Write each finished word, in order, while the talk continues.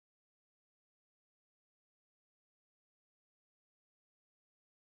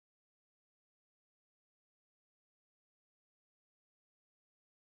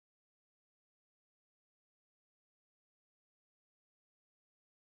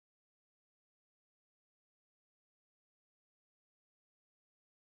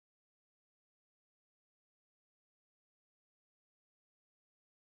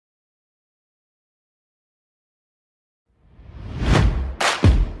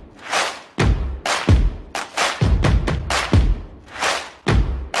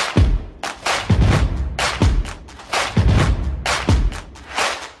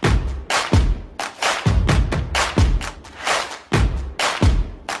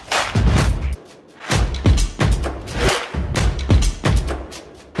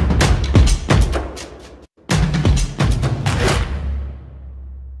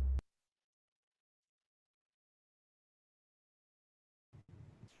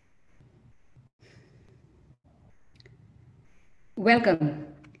Welcome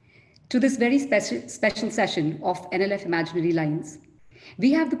to this very special session of NLF Imaginary Lines.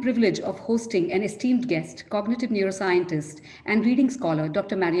 We have the privilege of hosting an esteemed guest, cognitive neuroscientist and reading scholar,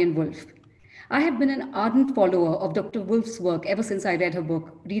 Dr. Maryanne Wolf. I have been an ardent follower of Dr. Wolf's work ever since I read her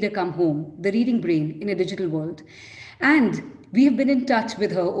book, Reader Come Home, The Reading Brain in a Digital World. And we have been in touch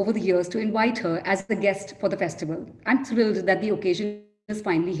with her over the years to invite her as a guest for the festival. I'm thrilled that the occasion is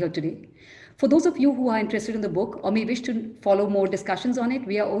finally here today. For those of you who are interested in the book or may wish to follow more discussions on it,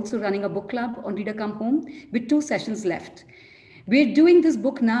 we are also running a book club on Reader Come Home with 2 sessions left. We're doing this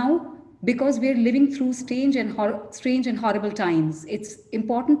book now because we're living through strange and horrible times. It's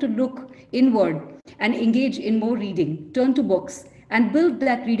important to look inward and engage in more reading, turn to books, and build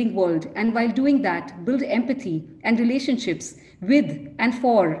that reading world. And while doing that, build empathy and relationships with and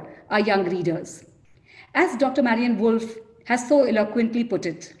for our young readers. As Dr. Maryanne Wolf has so eloquently put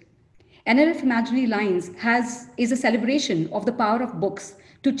it, NLF Imaginary Lines is a celebration of the power of books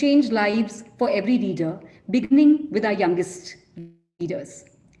to change lives for every reader, beginning with our youngest readers.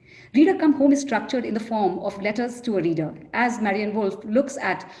 Reader Come Home is structured in the form of letters to a reader, as Maryanne Wolf looks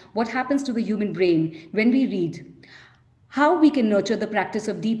at what happens to the human brain when we read, how we can nurture the practice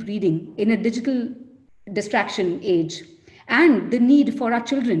of deep reading in a digital distraction age, and the need for our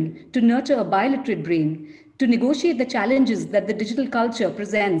children to nurture a biliterate brain to negotiate the challenges that the digital culture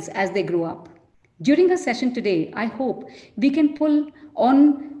presents as they grow up. During our session today, I hope we can pull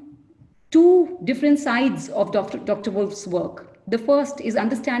on 2 different sides of Dr. Wolf's work. The first is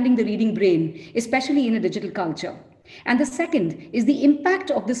understanding the reading brain, especially in a digital culture. And the second is the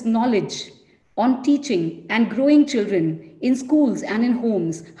impact of this knowledge on teaching and growing children in schools and in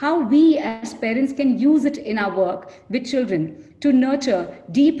homes, how we as parents can use it in our work with children to nurture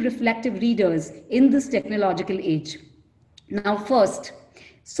deep reflective readers in this technological age. Now first,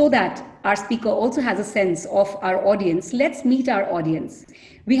 so that our speaker also has a sense of our audience, let's meet our audience.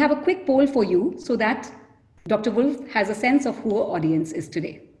 We have a quick poll for you so that Dr. Wolf has a sense of who our audience is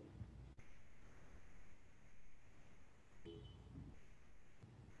today.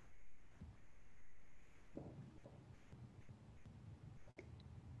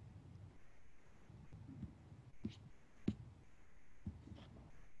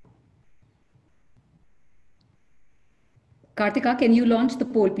 Kartika, can you launch the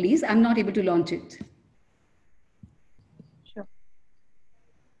poll, please? I'm not able to launch it. Sure.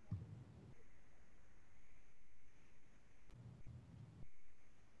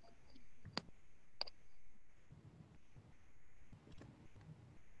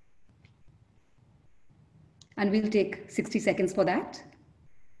 And we'll take 60 seconds for that.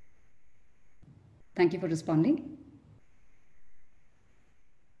 Thank you for responding.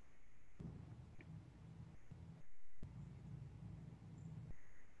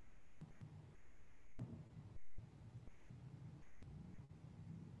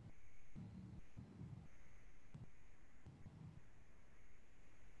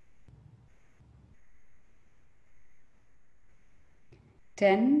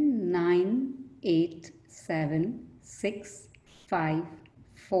 Ten, 9, 8, 7, 6, 5,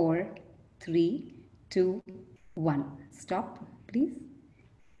 4, 3, 2, 1. Stop, please.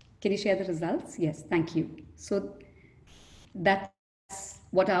 Can you share the results? Yes, thank you. So that's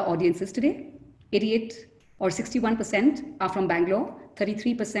what our audience is today. 88 or 61% are from Bangalore,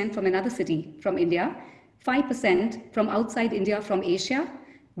 33% from another city from India, 5% from outside India from Asia,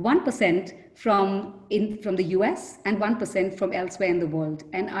 1% from the US, and 1% from elsewhere in the world.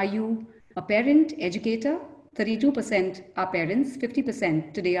 And are you a parent, educator? 32% are parents,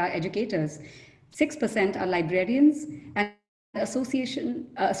 50% today are educators, 6% are librarians, and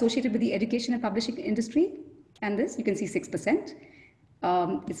associated with the education and publishing industry. And this, you can see 6%.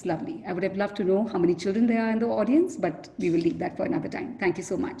 It's lovely. I would have loved to know how many children there are in the audience, but we will leave that for another time. Thank you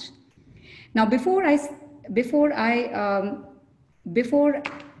so much. Now, before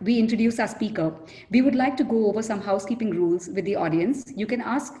we introduce our speaker, we would like to go over some housekeeping rules with the audience. You can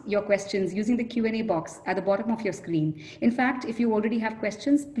ask your questions using the Q&A box at the bottom of your screen. In fact, if you already have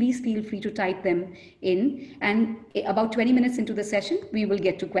questions, please feel free to type them in. And about 20 minutes into the session, we will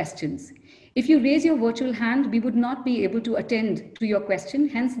get to questions. If you raise your virtual hand, we would not be able to attend to your question.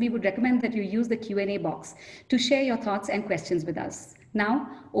 Hence, we would recommend that you use the Q&A box to share your thoughts and questions with us. Now,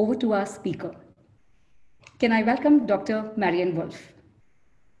 over to our speaker. Can I welcome Dr. Maryanne Wolf?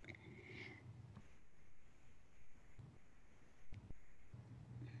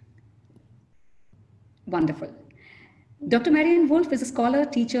 Wonderful. Dr. Maryanne Wolf is a scholar,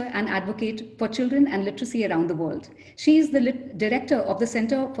 teacher, and advocate for children and literacy around the world. She is the director of the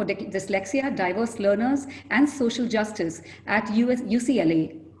Center for Dyslexia, Diverse Learners, and Social Justice at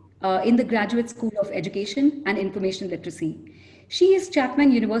UCLA in the Graduate School of Education and Information Literacy. She is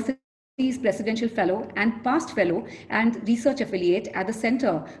Chapman University's Presidential Fellow and Past Fellow and Research Affiliate at the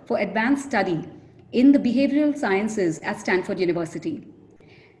Center for Advanced Study in the Behavioral Sciences at Stanford University.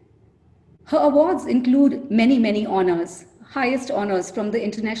 Her awards include many, many honors. Highest honors from the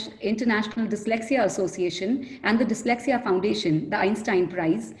International Dyslexia Association and the Dyslexia Foundation, the Einstein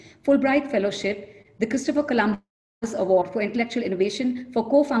Prize, Fulbright Fellowship, the Christopher Columbus Award for Intellectual Innovation for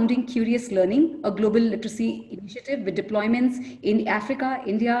co-founding Curious Learning, a global literacy initiative with deployments in Africa,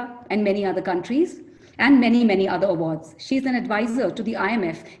 India, and many other countries, and many, many other awards. She is an advisor to the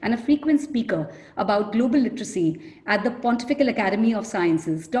IMF and a frequent speaker about global literacy at the Pontifical Academy of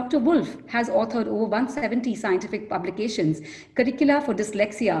Sciences. Dr. Wolf has authored over 170 scientific publications, curricula for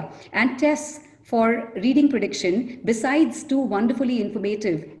dyslexia, and tests for reading prediction, besides two wonderfully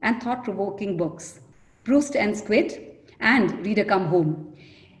informative and thought-provoking books, Proust and Squid and Reader Come Home.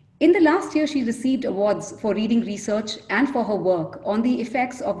 In the last year, she received awards for reading research and for her work on the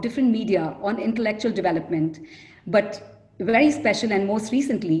effects of different media on intellectual development. But very special, and most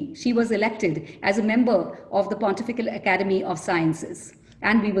recently, she was elected as a member of the Pontifical Academy of Sciences.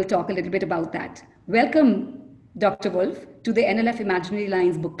 And we will talk a little bit about that. Welcome, Dr. Wolf, to the NLF Imaginary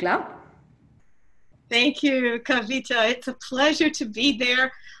Lines Book Club. Thank you, Kavita. It's a pleasure to be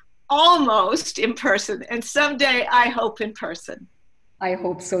there, almost in person, and someday I hope in person. I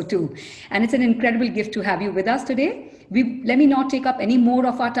hope so too. And it's an incredible gift to have you with us today. Let me not take up any more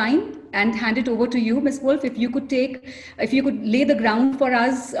of our time and hand it over to you, Ms. Wolf. If you could lay the ground for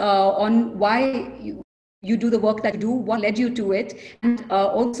us on why you do the work that you do, what led you to it, and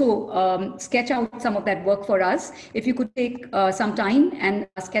also sketch out some of that work for us. If you could take some time and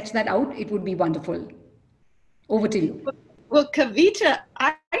sketch that out, it would be wonderful. Over to you. Well, Kavita,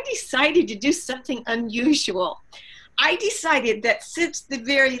 I decided to do something unusual. I decided that since the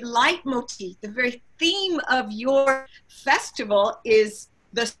very leitmotif, the very theme of your festival is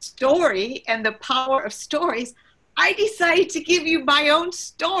the story and the power of stories, I decided to give you my own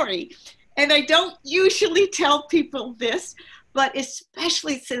story. And I don't usually tell people this, but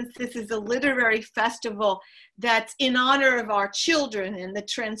especially since this is a literary festival that's in honor of our children and the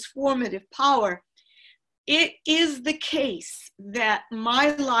transformative power, it is the case that my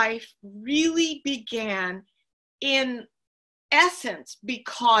life really began in essence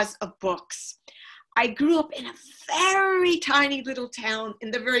because of books. I grew up in a very tiny little town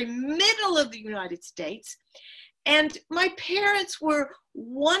in the very middle of the United States, and my parents were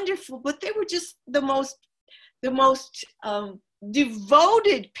wonderful, but they were just the most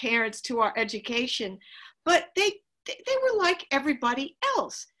devoted parents to our education. But they were like everybody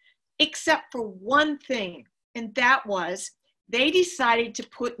else, except for one thing, and that was they decided to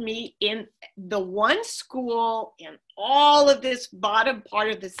put me in the one school in all of this bottom part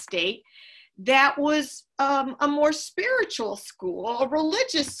of the state that was a more spiritual school, a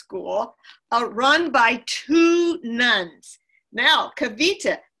religious school, run by two nuns. Now,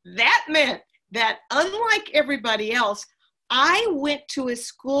 Kavita, that meant that unlike everybody else, I went to a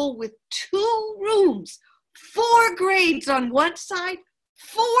school with 2 rooms, 4 grades on one side,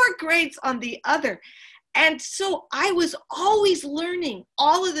 4 grades on the other. And so I was always learning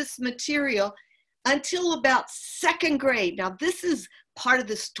all of this material until about 2nd grade. Now, this is part of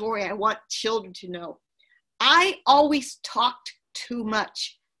the story I want children to know. I always talked too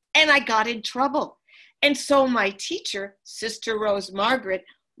much, and I got in trouble. And so my teacher, Sister Rose Margaret,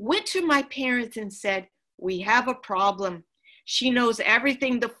 went to my parents and said, "We have a problem. She knows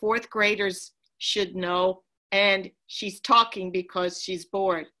everything the 4th graders should know, and she's talking because she's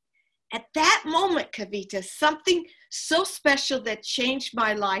bored." At that moment, Kavita, something so special that changed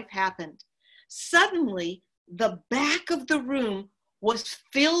my life happened. Suddenly, the back of the room was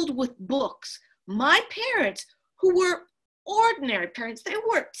filled with books. My parents, who were ordinary parents, they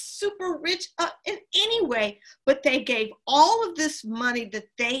weren't super rich in any way, but they gave all of this money that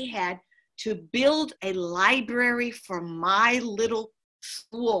they had to build a library for my little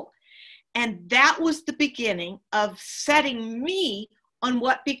school. And that was the beginning of setting me on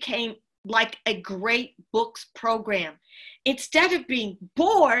what became like a great books program. Instead of being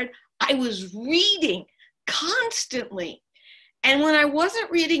bored, I was reading constantly. And when I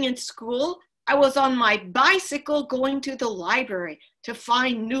wasn't reading in school, I was on my bicycle going to the library to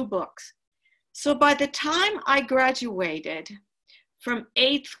find new books. So by the time I graduated from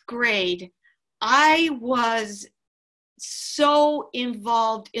 8th grade, I was so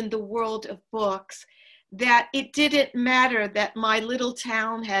involved in the world of books that it didn't matter that my little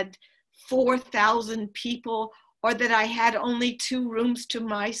town had 4,000 people or that I had only 2 rooms to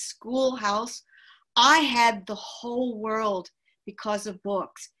my schoolhouse. I had the whole world because of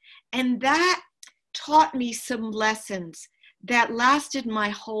books. And that taught me some lessons that lasted my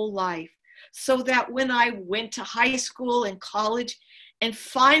whole life. So that when I went to high school and college, and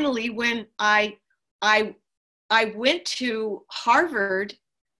finally when I went to Harvard,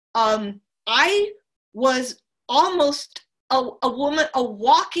 I was almost a woman, a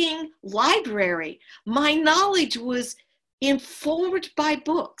walking library. My knowledge was informed by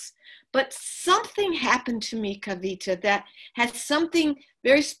books. But something happened to me, Kavita, that has something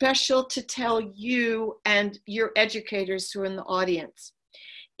very special to tell you and your educators who are in the audience.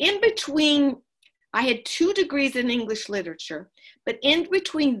 In between, I had 2 degrees in English literature, but in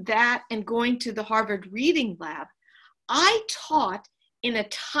between that and going to the Harvard Reading Lab, I taught in a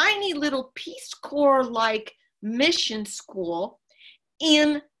tiny little Peace Corps-like mission school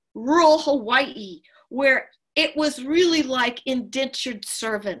in rural Hawaii, where it was really like indentured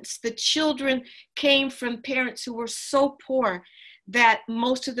servants. The children came from parents who were so poor that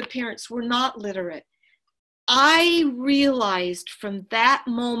most of the parents were not literate. I realized from that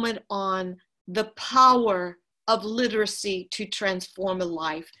moment on the power of literacy to transform a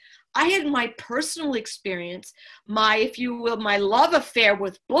life. I had my personal experience, my, if you will, my love affair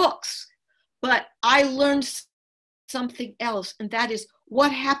with books, but I learned something else, and that is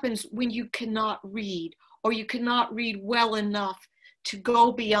what happens when you cannot read, or you cannot read well enough to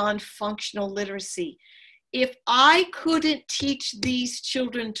go beyond functional literacy. If I couldn't teach these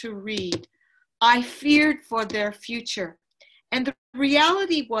children to read, I feared for their future. And the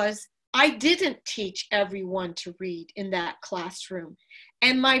reality was, I didn't teach everyone to read in that classroom.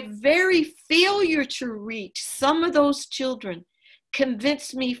 And my very failure to reach some of those children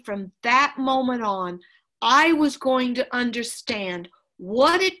convinced me from that moment on, I was going to understand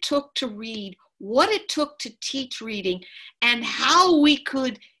what it took to read, what it took to teach reading, and how we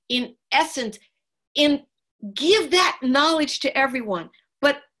could, in essence, give that knowledge to everyone.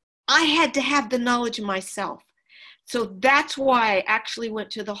 But I had to have the knowledge myself. So that's why I actually went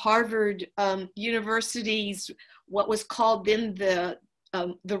to the Harvard University's, what was called then the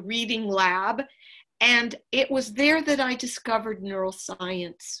Reading Lab. And it was there that I discovered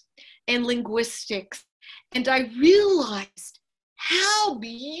neuroscience and linguistics. And I realized how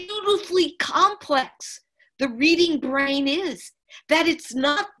beautifully complex the reading brain is, that it's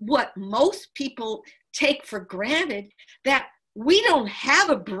not what most people take for granted, that we don't have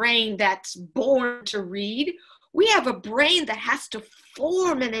a brain that's born to read. We have a brain that has to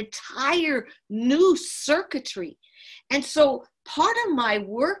form an entire new circuitry. And so part of my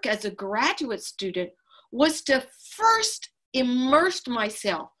work as a graduate student was to first immerse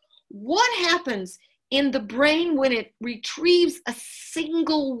myself. What happens in the brain when it retrieves a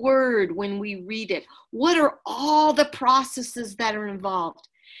single word when we read it? What are all the processes that are involved?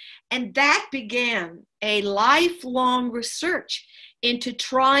 And that began a lifelong research into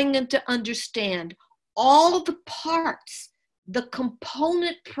trying to understand all the parts, the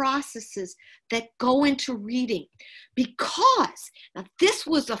component processes that go into reading. Because, now this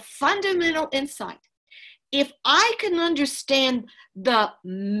was a fundamental insight, if I can understand the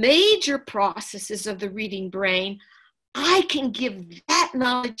major processes of the reading brain, I can give that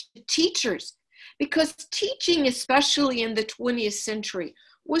knowledge to teachers. Because teaching, especially in the 20th century,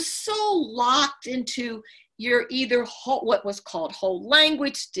 was so locked into your either what was called whole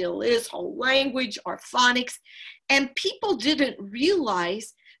language, still is whole language, or phonics, and people didn't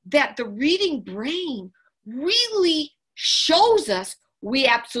realize that the reading brain really shows us we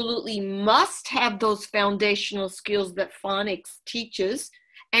absolutely must have those foundational skills that phonics teaches,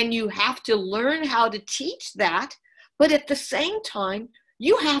 and you have to learn how to teach that, but at the same time,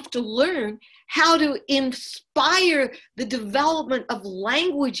 you have to learn how to inspire the development of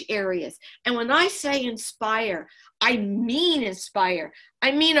language areas. And when I say inspire, I mean inspire.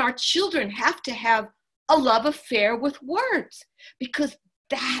 I mean our children have to have a love affair with words, because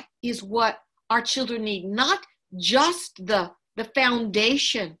that is what our children need, not just the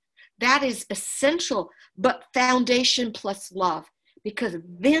foundation. That is essential, but foundation plus love, because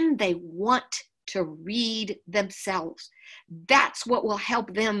then they want to read themselves. That's what will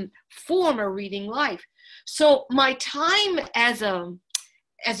help them form a reading life. So my time as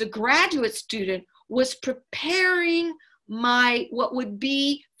a graduate student was preparing my, what would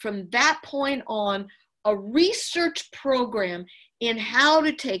be from that point on, a research program in how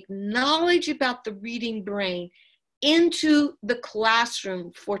to take knowledge about the reading brain into the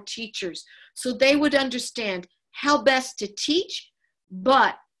classroom for teachers, so they would understand how best to teach,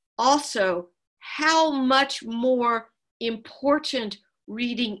 but also how much more important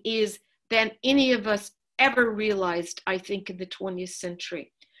reading is than any of us ever realized, I think, in the 20th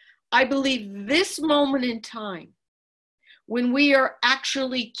century. I believe this moment in time, when we are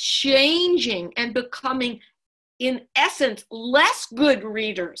actually changing and becoming in essence, less good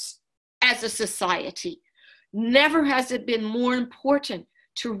readers as a society. Never has it been more important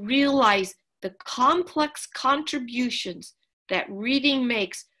to realize the complex contributions that reading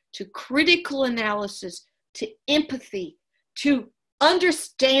makes to critical analysis, to empathy, to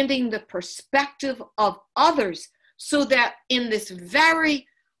understanding the perspective of others, so that in this very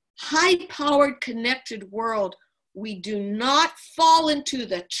high-powered, connected world, we do not fall into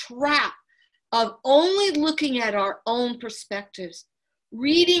the trap of only looking at our own perspectives.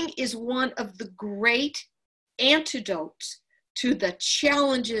 Reading is one of the great antidotes to the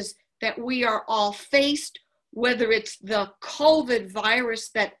challenges that we are all faced, whether it's the COVID virus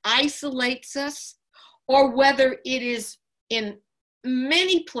that isolates us, or whether it is in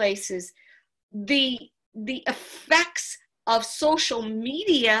many places the effects of social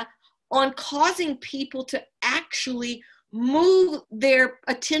media on causing people to actually move their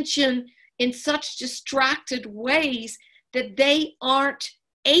attention in such distracted ways that they aren't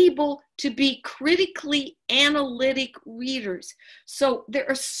able to be critically analytic readers. So there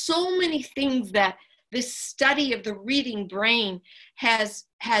are so many things that this study of the reading brain has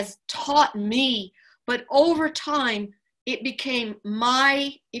taught me, but over time, it became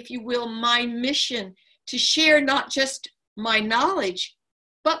my, if you will, my mission to share not just my knowledge,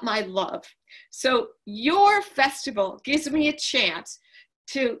 but my love. So your festival gives me a chance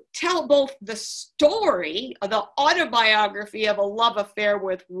to tell both the story, the autobiography of a love affair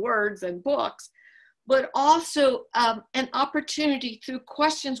with words and books, but also an opportunity through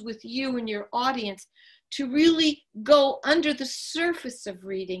questions with you and your audience to really go under the surface of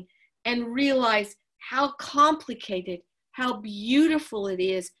reading and realize how complicated, how beautiful it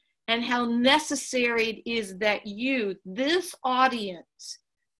is, and how necessary it is that you, this audience,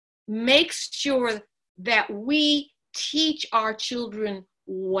 makes sure that we teach our children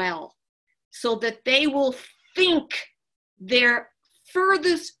well, so that they will think their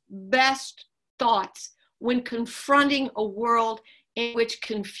furthest best thoughts when confronting a world in which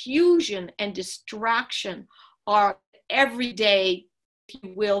confusion and distraction are everyday, if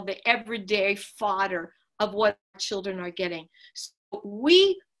you will, the everyday fodder of what children are getting. So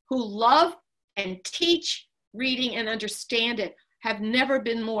we who love and teach reading and understand it have never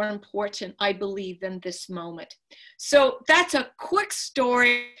been more important, I believe, than this moment. So that's a quick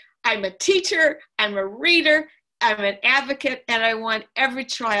story. I'm a teacher, I'm a reader, I'm an advocate, and I want every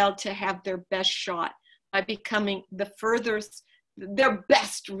child to have their best shot by becoming their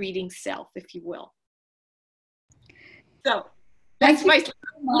best reading self, if you will. So that's my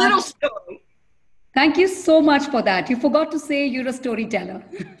little story. Thank you so much for that. You forgot to say you're a storyteller.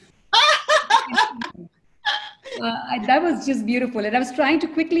 That was just beautiful. And I was trying to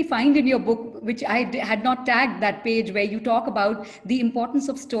quickly find in your book, which I had not tagged that page, where you talk about the importance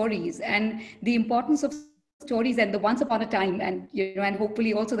of stories and the importance of stories and the once upon a time, and and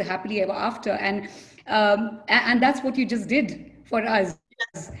hopefully also the happily ever after. And that's what you just did for us.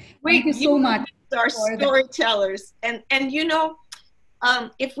 Yes. Thank you so much. Our storytellers. And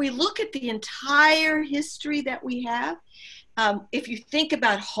if we look at the entire history that we have, if you think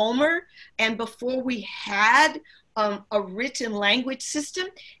about Homer, and before we had a written language system,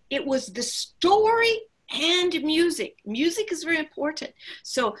 it was the story and music. Music is very important.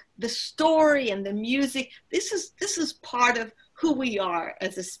 So the story and the music, this is part of who we are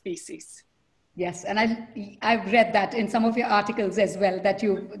as a species. Yes, and I've read that in some of your articles as well, that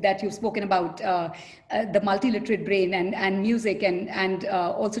you've spoken about the multiliterate brain and music and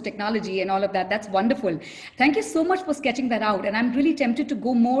also technology and all of that. That's wonderful. Thank you so much for sketching that out. And I'm really tempted to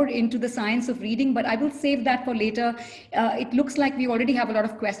go more into the science of reading, but I will save that for later. It looks like we already have a lot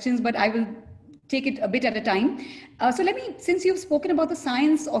of questions, but I will take it a bit at a time. So since you've spoken about the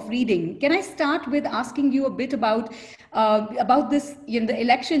science of reading, can I start with asking you a bit about this, the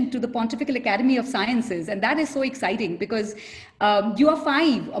election to the Pontifical Academy of Sciences? And that is so exciting because you are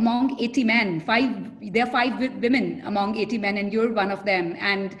 5 among 80 men. There are 5 women among 80 men, and you're one of them.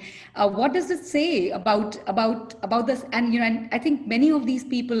 And what does it say about this? And and I think many of these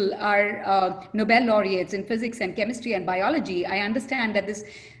people are Nobel laureates in physics and chemistry and biology. I understand that this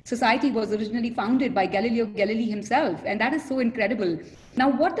society was originally founded by Galileo Galilei himself, and that is so incredible. Now,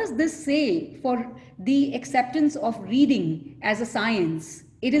 what does this say for the acceptance of reading as a science?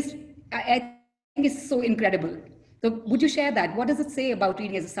 I think it's so incredible. So would you share that? What does it say about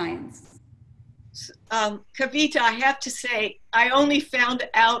reading as a science? Kavita, I have to say, I only found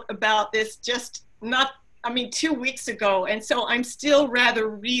out about this 2 weeks ago, and so I'm still rather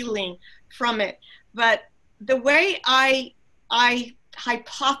reeling from it. But the way I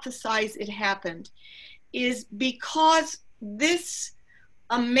hypothesize it happened is because this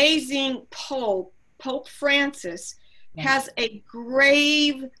amazing Pope, Pope Francis Right. has a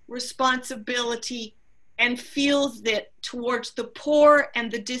grave responsibility and feels that towards the poor and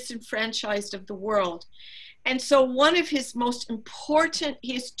the disenfranchised of the world. And so one of his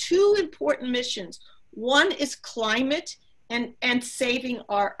he has two important missions. One is climate and saving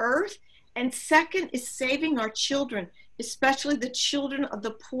our earth. And second is saving our children, especially the children of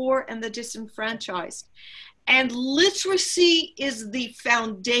the poor and the disenfranchised. And literacy is the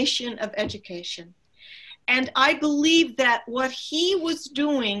foundation of education. And I believe that what he was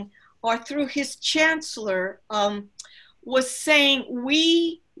doing, or through his chancellor, was saying,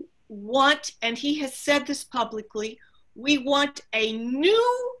 we want, and he has said this publicly, we want a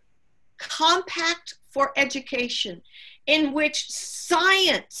new compact for education in which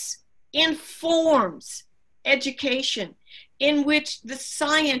science informs education, in which the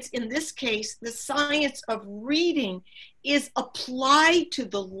science, in this case, the science of reading, is applied to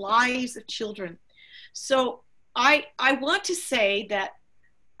the lives of children. So I want to say that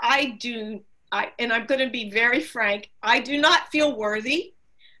and I'm going to be very frank, I do not feel worthy,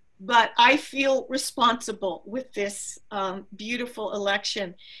 but I feel responsible with this beautiful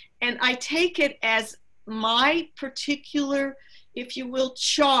election. And I take it as my particular, if you will,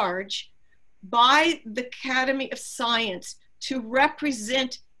 charge by the Academy of Science to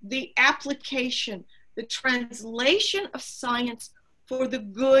represent the application, the translation of science for the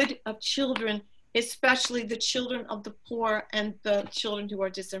good of children, especially the children of the poor and the children who are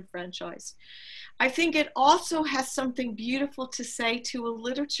disenfranchised. I think it also has something beautiful to say to a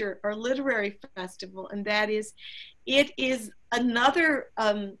literature or literary festival, and that is, it is another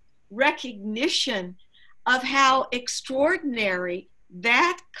recognition of how extraordinary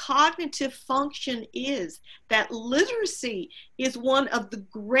that cognitive function is, that literacy is one of the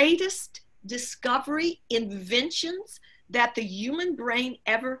greatest discovery inventions that the human brain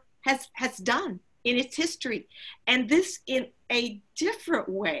ever has done in its history. And this, in a different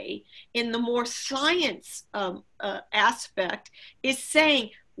way, in the more science aspect, is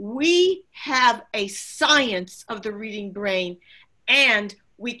saying we have a science of the reading brain and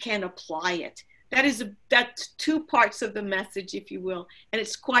we can apply it. That's two parts of the message, if you will, and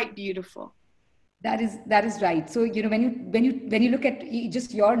it's quite beautiful. That is right. So when you look at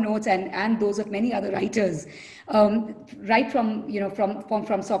just your notes and those of many other writers, right from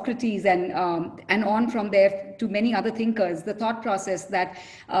from Socrates and on from there to many other thinkers, the thought process that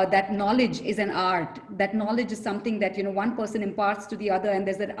that knowledge is an art, that knowledge is something that one person imparts to the other, and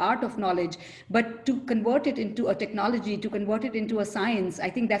there's that art of knowledge. But to convert it into a technology, to convert it into a science, I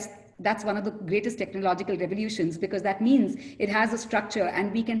think that's one of the greatest technological revolutions, because that means it has a structure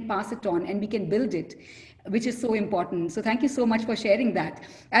and we can pass it on and we can build it, which is so important. So thank you so much for sharing that.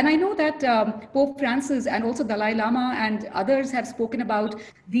 And I know that Pope Francis and also Dalai Lama and others have spoken about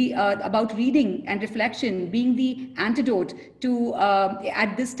about reading and reflection being the antidote to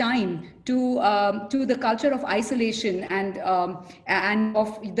at this time to the culture of isolation and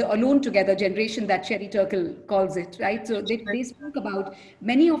of the alone together generation that Sherry Turkle calls it, right? So they spoke about,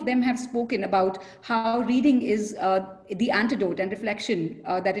 many of them have spoken about how reading is the antidote, and reflection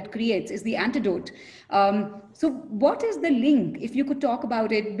that it creates is the antidote. So what is the link, if you could talk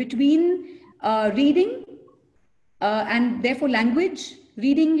about it, between reading and therefore language,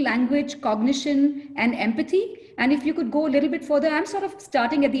 reading, language, cognition, and empathy? And if you could go a little bit further, I'm sort of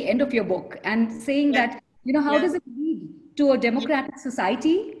starting at the end of your book and saying that, how does it lead to a democratic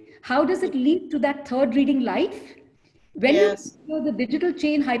society? How does it lead to that third reading life? When you consider the digital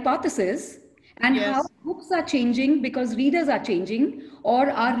chain hypothesis, and how books are changing because readers are changing,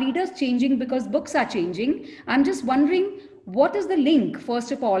 or are readers changing because books are changing, I'm just wondering, what is the link,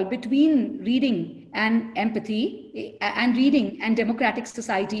 first of all, between reading and empathy, and reading and democratic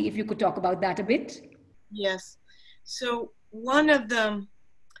society, if you could talk about that a bit? Yes. So one of the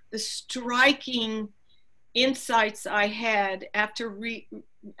striking insights I had after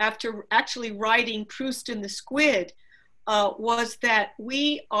actually writing Proust and the Squid was that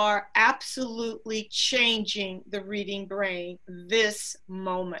we are absolutely changing the reading brain this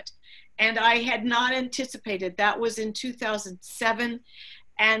moment. And I had not anticipated. That was in 2007.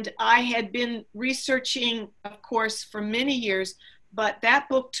 And I had been researching, of course, for many years, but that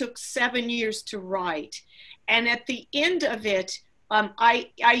book took 7 years to write. And at the end of it, I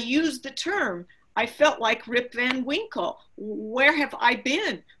used the term, I felt like Rip Van Winkle. Where have I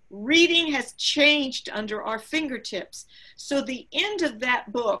been? Reading has changed under our fingertips. So the end of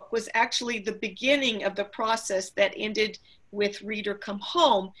that book was actually the beginning of the process that ended with Reader Come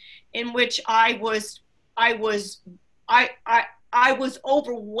Home, in which I was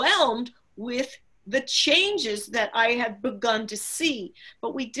overwhelmed with the changes that I had begun to see,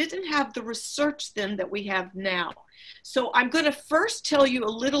 but we didn't have the research then that we have now. So I'm going to first tell you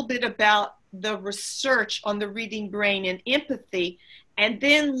a little bit about the research on the reading brain and empathy, and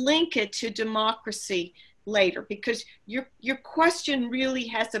then link it to democracy later, because your question really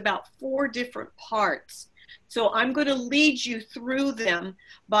has about 4 different parts. So I'm going to lead you through them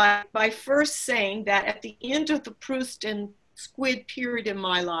by first saying that at the end of the Proust and Squid period in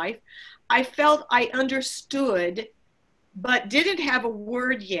my life, I felt I understood, but didn't have a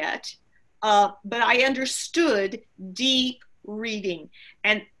word yet, but I understood deep reading.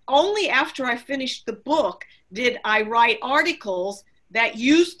 And only after I finished the book did I write articles that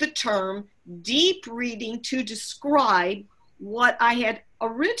used the term deep reading to describe what I had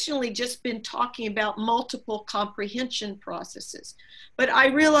originally just been talking about, multiple comprehension processes. But I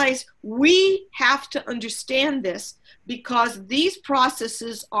realized we have to understand this because these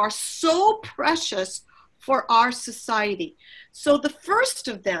processes are so precious for our society. So the first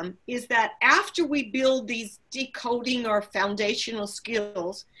of them is that after we build these decoding or foundational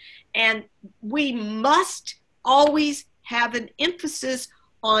skills, and we must always have an emphasis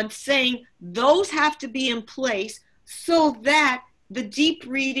on saying those have to be in place so that the deep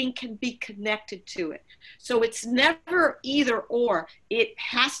reading can be connected to it. So it's never either or.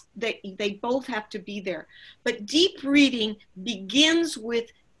 They both have to be there. But deep reading begins with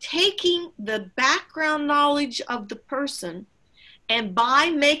taking the background knowledge of the person, and by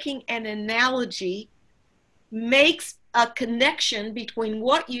making an analogy, makes a connection between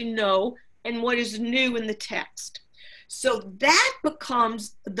what you know and what is new in the text. So that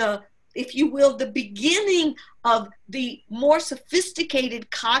becomes the, if you will, the beginning of the more sophisticated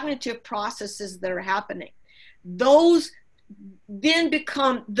cognitive processes that are happening. Those then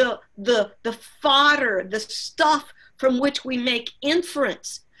become the fodder, the stuff from which we make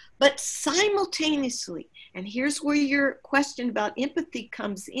inference. But simultaneously, and here's where your question about empathy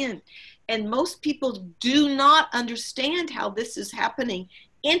comes in, and most people do not understand how this is happening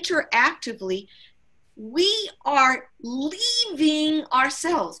interactively, we are leaving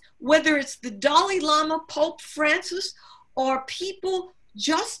ourselves, whether it's the Dalai Lama, Pope Francis, or people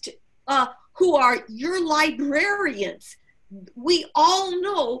just who are your librarians. We all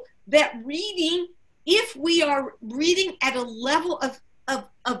know that reading, if we are reading at a level of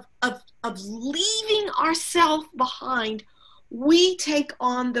leaving ourselves behind, we take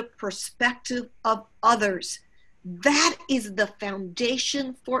on the perspective of others. That is the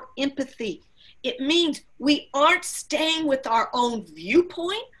foundation for empathy. It means we aren't staying with our own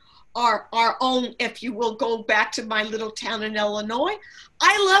viewpoint, our own, if you will, go back to my little town in Illinois.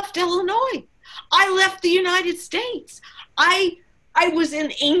 I left Illinois. I left the United States. I was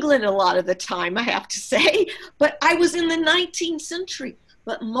in England a lot of the time, I have to say, but I was in the 19th century.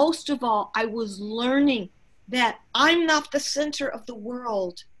 But most of all, I was learning that I'm not the center of the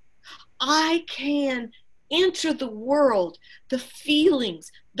world. I can enter the world, the feelings,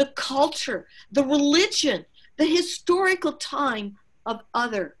 the culture, the religion, the historical time of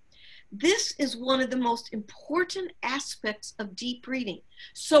other. This is one of the most important aspects of deep reading.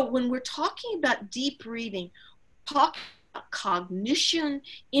 So when we're talking about deep reading, talking about cognition,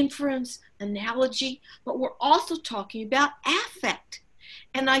 inference, analogy, but we're also talking about affect.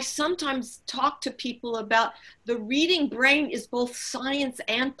 And I sometimes talk to people about the reading brain is both science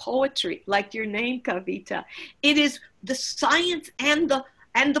and poetry, like your name, Kavita. It is the science and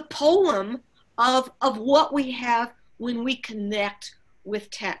the poem of what we have when we connect with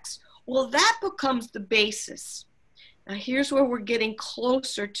text. Well, that becomes the basis. Now, here's where we're getting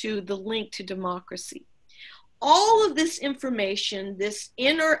closer to the link to democracy. All of this information, this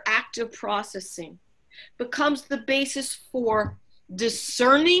interactive processing, becomes the basis for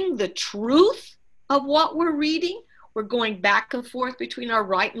discerning the truth of what we're reading. We're going back and forth between our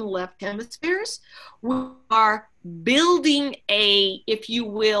right and left hemispheres. We are building a, if you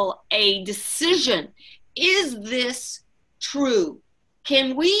will, a decision. Is this true?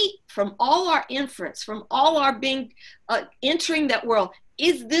 Can we, from all our inference, from all our being, entering that world,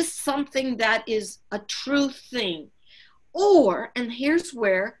 is this something that is a true thing? Or, and here's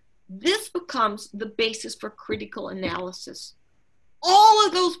where this becomes the basis for critical analysis. All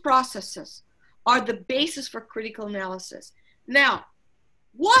of those processes are the basis for critical analysis. Now,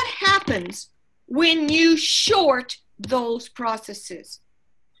 what happens when you short those processes?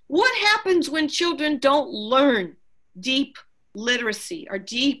 What happens when children don't learn deep literacy or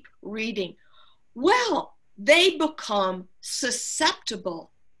deep reading? Well, they become susceptible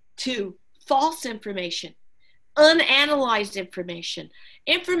to false information, unanalyzed information,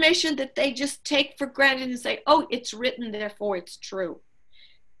 information that they just take for granted and say, oh, it's written, therefore it's true.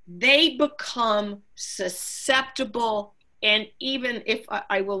 they become susceptible, and even if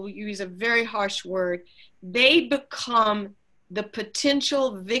I will use a very harsh word, they become the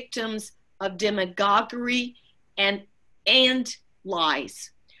potential victims of demagoguery and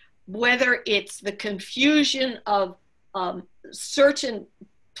lies. Whether it's the confusion of certain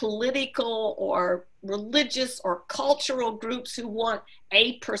political or religious or cultural groups who want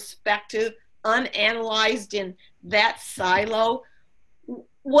a perspective unanalyzed in that silo,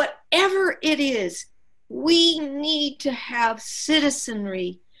 whatever it is, we need to have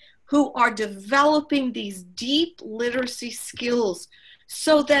citizenry who are developing these deep literacy skills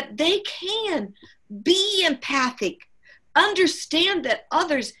so that they can be empathic, understand that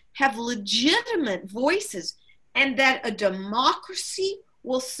others have legitimate voices, and that a democracy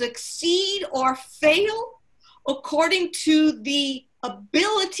will succeed or fail according to the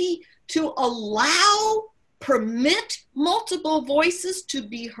ability to permit multiple voices to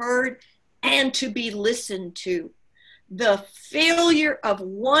be heard and to be listened to. The failure of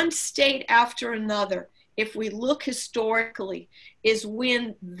one state after another, if we look historically, is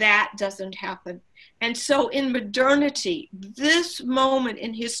when that doesn't happen. And so in modernity, this moment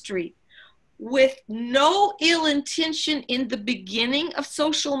in history, with no ill intention in the beginning of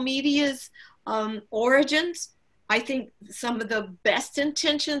social media's origins, I think some of the best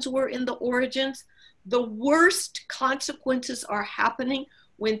intentions were in the origins. The worst consequences are happening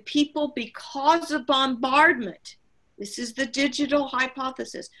when people, because of bombardment, this is the digital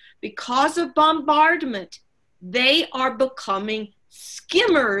hypothesis, because of bombardment, they are becoming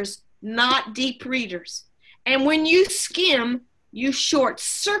skimmers, not deep readers. And when you skim, you short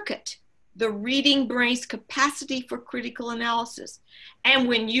circuit the reading brain's capacity for critical analysis. And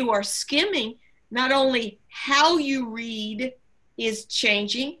when you are skimming, not only how you read is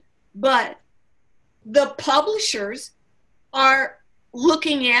changing, but the publishers are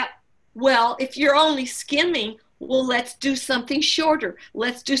looking at, well, if you're only skimming, well, let's do something shorter.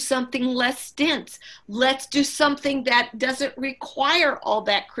 Let's do something less dense. Let's do something that doesn't require all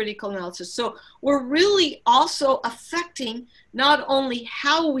that critical analysis. So we're really also affecting not only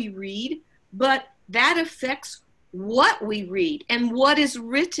how we read, but that affects what we read and what is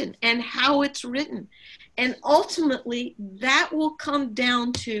written and how it's written. And ultimately, that will come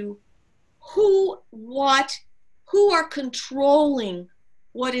down to who are controlling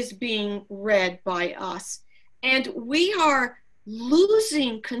what is being read by us. And we are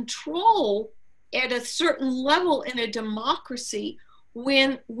losing control at a certain level in a democracy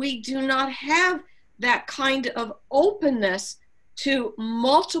when we do not have that kind of openness to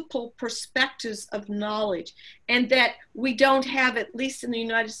multiple perspectives of knowledge, and that we don't have, at least in the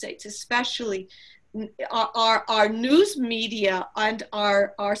United States especially, our news media and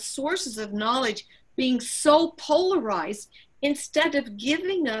our sources of knowledge being so polarized instead of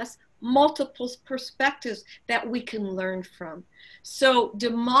giving us multiple perspectives that we can learn from. So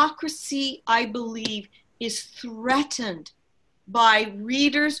democracy, I believe, is threatened by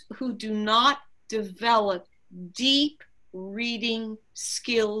readers who do not develop deep reading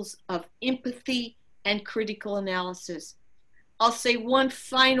skills of empathy and critical analysis. I'll say one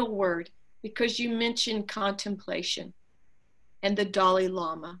final word, because you mentioned contemplation and the Dalai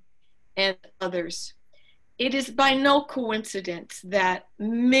Lama and others. It is by no coincidence that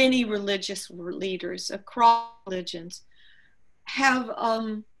many religious leaders across religions have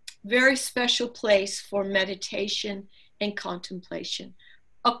a very special place for meditation and contemplation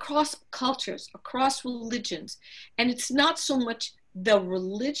across cultures, across religions. And it's not so much the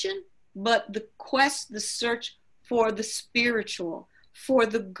religion, but the quest, the search for the spiritual, for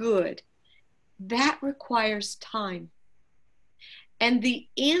the good. That requires time. And the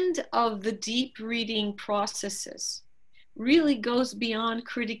end of the deep reading processes really goes beyond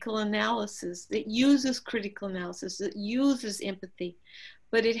critical analysis. It uses critical analysis, it uses empathy,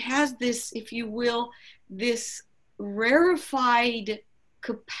 but it has this, if you will, this rarefied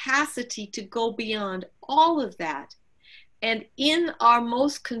capacity to go beyond all of that. And in our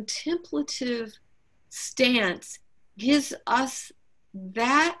most contemplative stance gives us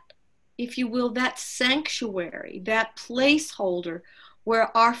that, if you will, that sanctuary, that placeholder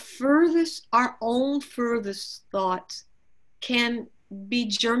where our own furthest thoughts can be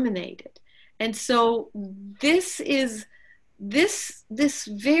germinated. And so this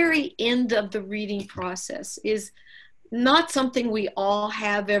very end of the reading process is not something we all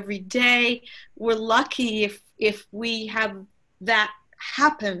have every day. We're lucky if we have that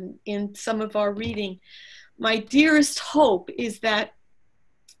happen in some of our reading. My dearest hope is that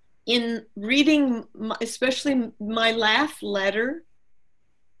in reading, especially my last letter,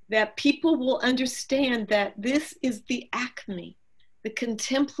 that people will understand that this is the acme. the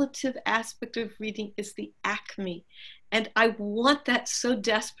contemplative aspect of reading is the acme. And I want that so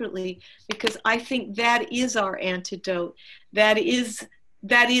desperately, because I think that is our antidote. That is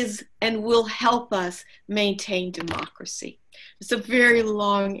and will help us maintain democracy. It's a very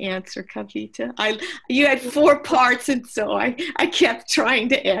long answer, Kavita. You had 4 parts, and so I kept trying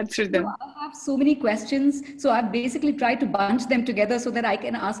to answer them. I have so many questions. So I've basically tried to bunch them together so that I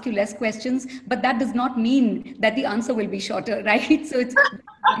can ask you less questions. But that does not mean that the answer will be shorter, right? So it's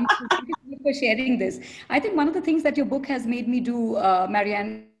thank you for sharing this. I think one of the things that your book has made me do,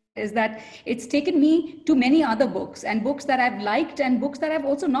 Maryanne, is that it's taken me to many other books, and books that I've liked and books that I've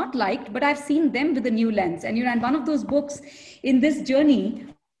also not liked, but I've seen them with a new lens. And and one of those books in this journey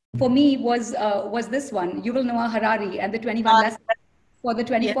for me was this one, Yuval Noah Harari and the 21 Lessons for the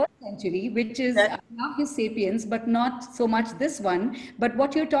 21st century, which is not his Sapiens, but not so much this one, but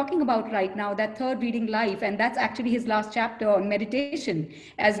what you're talking about right now, that third reading life, and that's actually his last chapter on meditation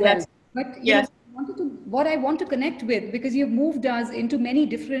as well. But what I want to connect with, because you've moved us into many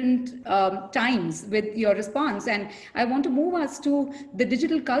different times with your response, and I want to move us to the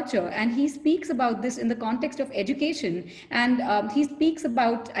digital culture. And he speaks about this in the context of education. And he speaks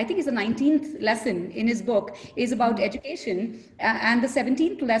about, I think it's the 19th lesson in his book is about education, and the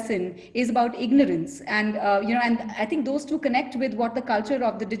 17th lesson is about ignorance. And and I think those two connect with what the culture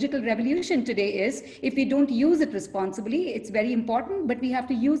of the digital revolution today is. If we don't use it responsibly, it's very important, but we have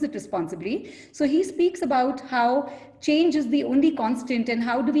to use it responsibly. So he speaks about how change is the only constant, and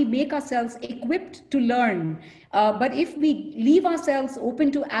how do we make ourselves equipped to learn. But if we leave ourselves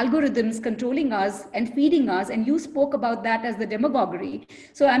open to algorithms controlling us and feeding us, and you spoke about that as the demagoguery.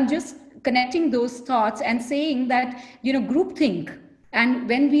 So I'm just connecting those thoughts and saying that, groupthink, and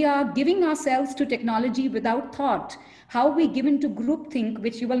when we are giving ourselves to technology without thought, how we give into groupthink,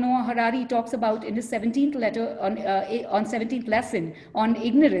 which Yuval Noah Harari talks about in his 17th letter on 17th lesson on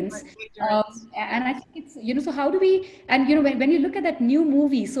ignorance. And I think it's, so how do we, and when you look at that new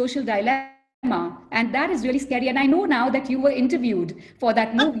movie, Social Dilemma, and that is really scary. And I know now that you were interviewed for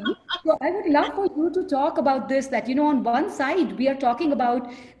that movie. So I would love for you to talk about this, that, on one side, we are talking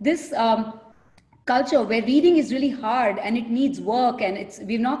about this culture where reading is really hard and it needs work, and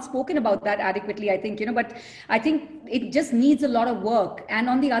we've not spoken about that adequately, I think, but I think it just needs a lot of work. And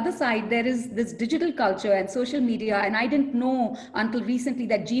on the other side, there is this digital culture and social media, and I didn't know until recently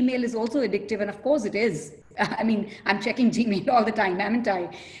that Gmail is also addictive, and of course it is. I mean, I'm checking Gmail all the time, haven't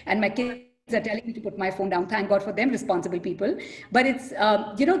I? And my kids are telling me to put my phone down. Thank God for them, responsible people. But it's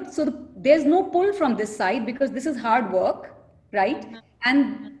so there's no pull from this side, because this is hard work, right?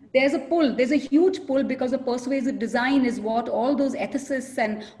 And there's a huge pull, because the persuasive design is what all those ethicists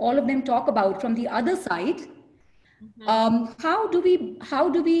and all of them talk about from the other side. How do we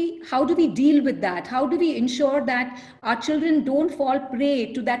deal with that? How do we ensure that our children don't fall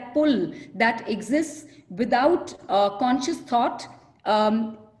prey to that pull that exists without conscious thought,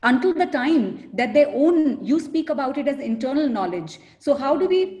 until the time that you speak about it as internal knowledge. So how do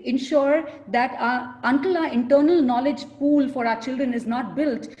we ensure that until our internal knowledge pool for our children is not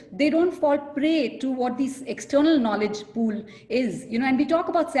built, they don't fall prey to what this external knowledge pool is? And we talk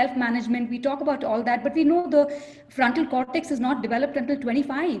about self-management, we talk about all that, but we know the frontal cortex is not developed until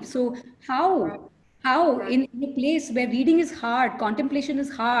 25. So how in a place where reading is hard, contemplation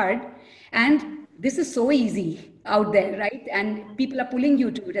is hard, and this is so easy out there, right? And people are pulling you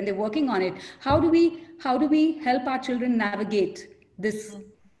to it and they're working on it. How do we help our children navigate this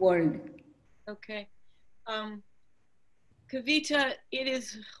world? Okay. Kavita, it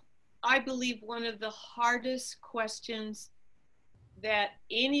is, I believe, one of the hardest questions that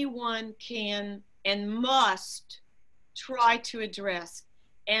anyone can and must try to address.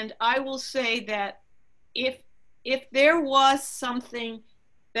 And I will say that if there was something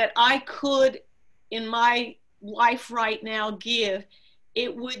that I could in my life right now give,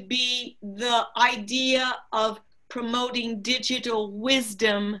 it would be the idea of promoting digital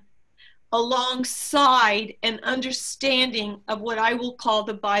wisdom alongside an understanding of what I will call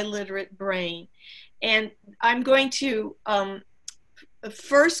the biliterate brain. And I'm going to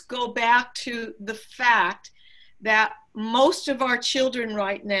first go back to the fact that most of our children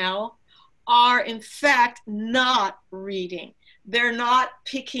right now are in fact not reading. They're not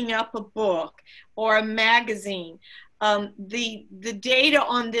picking up a book or a magazine. The data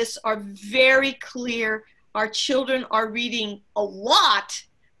on this are very clear. Our children are reading a lot,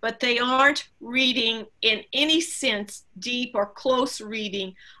 but they aren't reading in any sense deep or close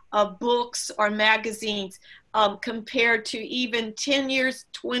reading of books or magazines compared to even 10 years,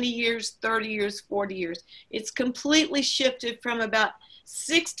 20 years, 30 years, 40 years. It's completely shifted from about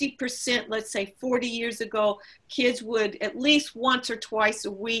 60%, let's say 40 years ago, kids would at least once or twice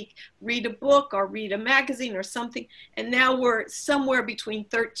a week read a book or read a magazine or something. And now we're somewhere between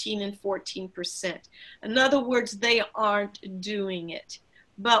 13 and 14%. In other words, they aren't doing it.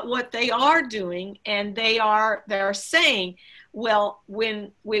 But what they are doing, and they're saying, well,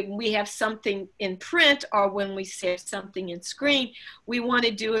 when we have something in print or when we have something in screen, we want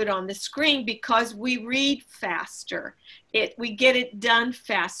to do it on the screen because we read faster. We get it done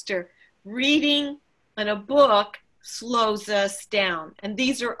faster. Reading in a book slows us down. And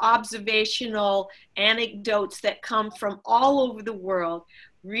these are observational anecdotes that come from all over the world.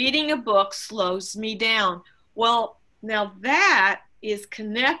 Reading a book slows me down. Well, now that is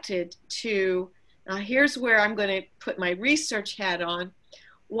connected to, now here's where I'm going to put my research hat on,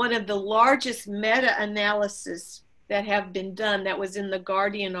 one of the largest meta-analysis that have been done, that was in the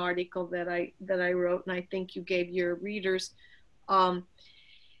Guardian article that I wrote, and I think you gave your readers,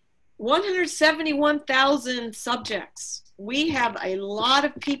 171,000 subjects. We have a lot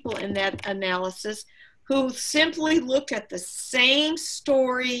of people in that analysis who simply looked at the same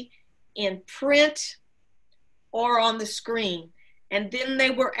story in print or on the screen. And then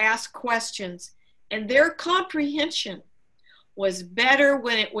they were asked questions, and their comprehension was better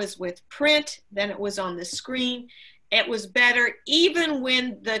when it was with print than it was on the screen. It was better even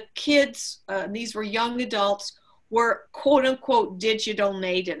when the kids, these were young adults, were quote unquote digital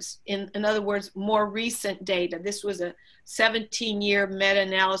natives. In other words, more recent data. This was a 17-year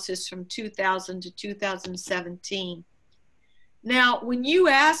meta-analysis from 2000 to 2017. Now, when you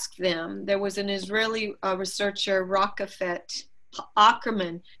ask them, there was an Israeli researcher, Rakafet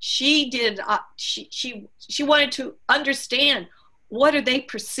Ackerman. She wanted to understand, what are they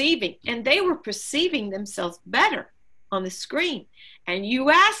perceiving? And they were perceiving themselves better on the screen. And you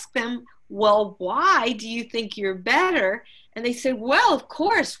ask them, well, why do you think you're better? And they said, well, of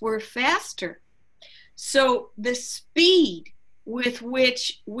course, we're faster. So the speed with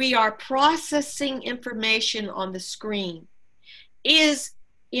which we are processing information on the screen is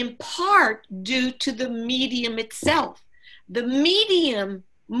in part due to the medium itself. The medium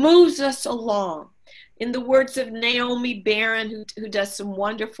moves us along. In the words of Naomi Barron, who does some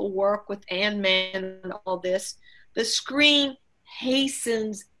wonderful work with Anne Mann and all this, the screen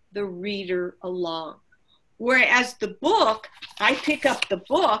hastens the reader along. Whereas the book, I pick up the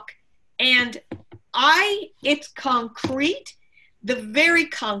book and it's concrete. The very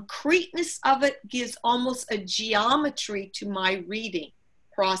concreteness of it gives almost a geometry to my reading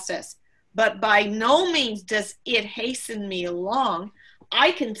process. But by no means does it hasten me along.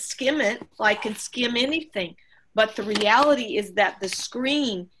 I can skim it, I can skim anything. But the reality is that the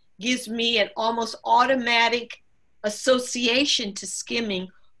screen gives me an almost automatic association to skimming,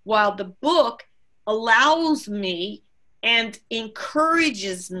 while the book allows me and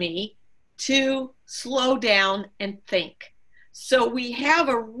encourages me to slow down and think. So we have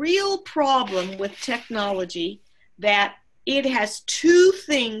a real problem with technology, that it has two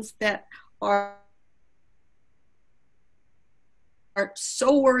things that are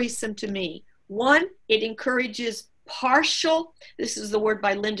so worrisome to me. One, it encourages partial, this is the word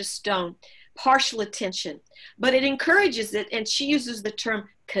by Linda Stone, partial attention. But it encourages it, and she uses the term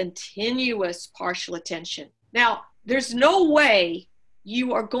continuous partial attention. Now, there's no way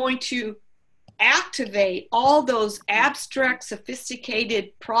you are going to activate all those abstract,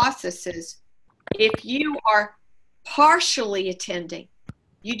 sophisticated processes if you are partially attending.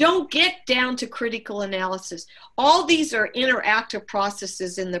 You don't get down to critical analysis. All these are interactive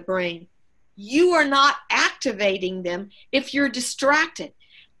processes in the brain. You are not activating them if you're distracted.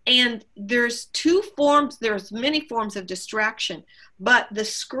 And there's many forms of distraction, but the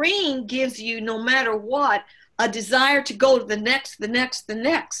screen gives you, no matter what, a desire to go to the next.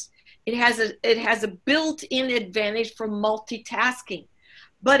 It has a built-in advantage for multitasking.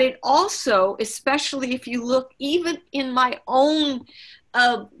 But it also, especially if you look even in my own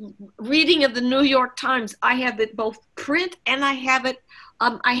reading of the New York Times, I have it both print and I have it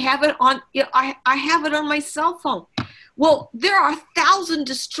on my cell phone. Well, there are 1,000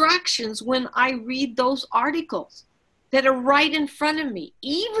 distractions when I read those articles that are right in front of me,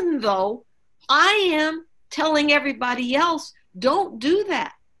 even though I am telling everybody else, don't do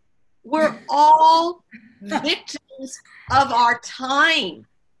that. We're all victims of our time.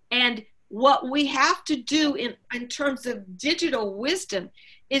 And what we have to do in terms of digital wisdom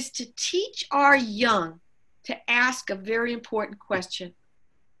is to teach our young to ask a very important question.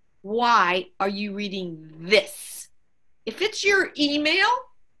 Why are you reading this? If it's your email,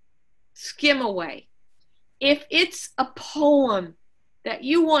 skim away. If it's a poem that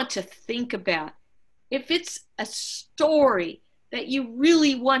you want to think about, if it's a story that you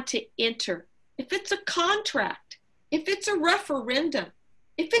really want to enter, if it's a contract, if it's a referendum,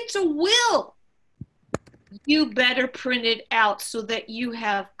 if it's a will, you better print it out so that you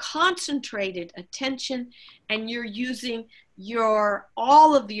have concentrated attention and you're using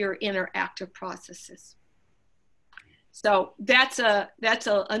all of your interactive processes. So that's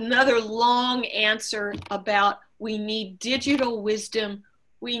another long answer about we need digital wisdom.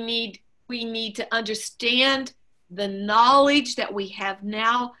 We need to understand the knowledge that we have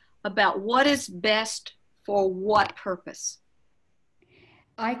now about what is best for what purpose.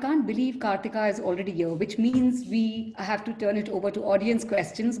 I can't believe Kartika is already here, which means we have to turn it over to audience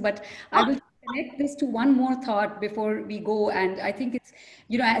questions. But I will connect this to one more thought before we go. And I think it's,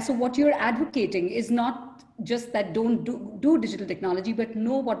 so what you're advocating is not just that don't do digital technology, but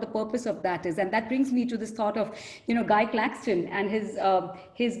know what the purpose of that is. And that brings me to this thought of, Guy Claxton and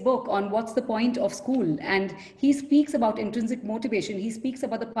his book on what's the point of school. And he speaks about intrinsic motivation. He speaks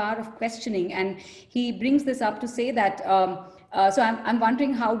about the power of questioning. And he brings this up to say that, so I'm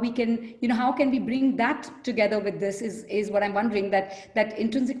wondering how we can, how can we bring that together with this is what I'm wondering, that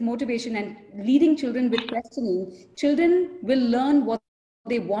intrinsic motivation and leading children with questioning, children will learn what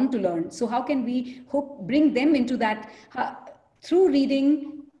they want to learn. So how can we bring them into that through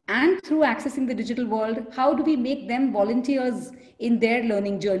reading and through accessing the digital world? How do we make them volunteers in their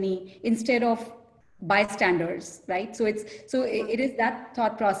learning journey instead of bystanders, right? So it is that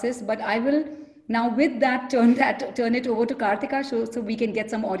thought process, but I will now with that turn it over to Kartika so we can get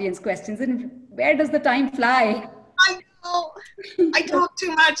some audience questions. And where does the time fly? I know. I talk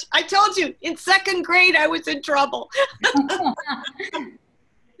too much. I told you in second grade I was in trouble.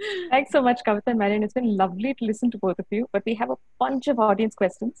 Thanks so much, Kavita and Maryanne. It's been lovely to listen to both of you, but we have a bunch of audience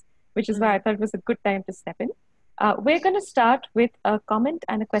questions, which is why I thought it was a good time to step in. We're going to start with a comment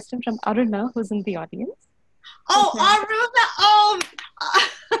and a question from Aruna, who's in the audience. Oh, Aruna!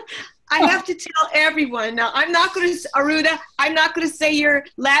 I have to tell everyone now. Aruna, I'm not going to say your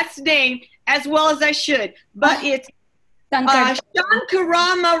last name as well as I should, but it's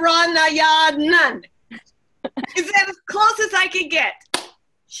Shankaramarayanan. Is that as close as I can get?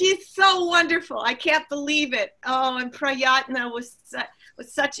 She's so wonderful. I can't believe it. Oh, and Prayatna was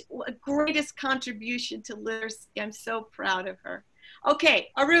such a greatest contribution to literacy. I'm so proud of her. Okay,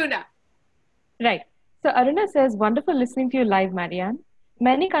 Aruna. Right. So Aruna says, wonderful listening to you live, Maryanne.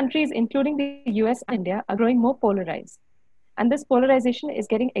 Many countries, including the US and India, are growing more polarized. And this polarization is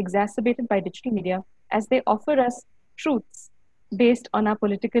getting exacerbated by digital media as they offer us truths based on our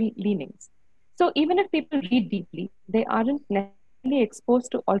political leanings. So even if people read deeply, they aren't necessarily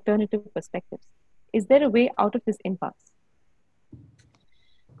exposed to alternative perspectives. Is there a way out of this impasse?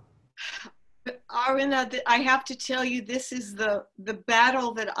 Aruna, I have to tell you, this is the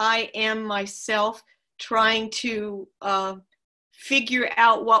battle that I am myself trying to figure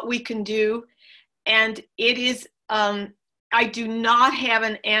out what we can do. And it is, I do not have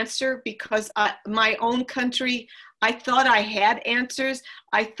an answer because my own country, I thought I had answers.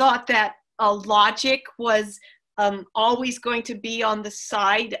 I thought that logic was always going to be on the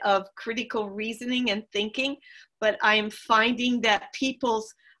side of critical reasoning and thinking, but I am finding that people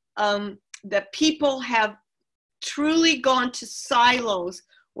have truly gone to silos,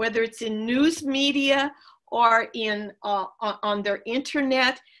 whether it's in news media or in on their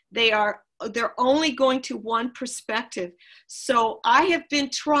internet. They're only going to one perspective. So I have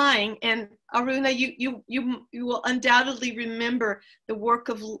been trying, and Aruna, you will undoubtedly remember the work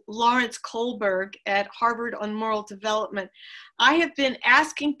of Lawrence Kohlberg at Harvard on moral development. I have been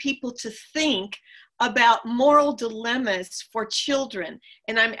asking people to think about moral dilemmas for children,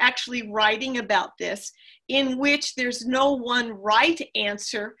 and I'm actually writing about this, in which there's no one right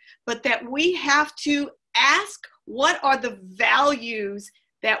answer, but that we have to ask what are the values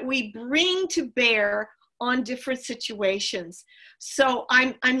that we bring to bear on different situations. So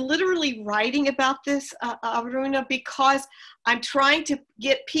I'm literally writing about this, Aruna, because I'm trying to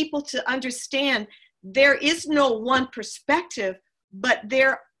get people to understand there is no one perspective, but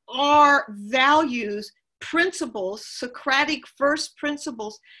there are values, principles, Socratic first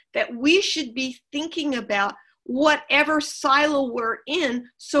principles that we should be thinking about whatever silo we're in,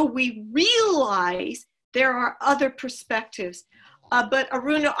 so we realize there are other perspectives. But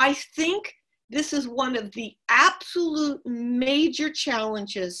Aruna, I think this is one of the absolute major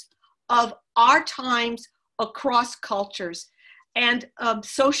challenges of our times across cultures. And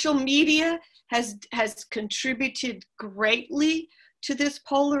social media has contributed greatly to this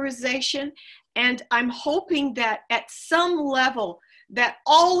polarization. And I'm hoping that at some level that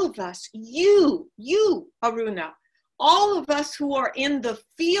all of us, you Aruna, all of us who are in the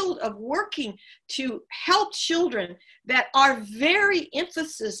field of working to help children, that our very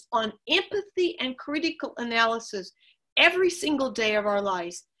emphasis on empathy and critical analysis every single day of our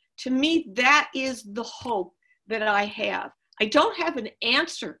lives, to me, that is the hope that I have. I don't have an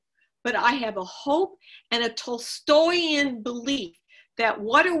answer, but I have a hope and a Tolstoyan belief that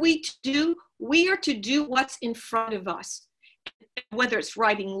what are we to do? We are to do what's in front of us. Whether it's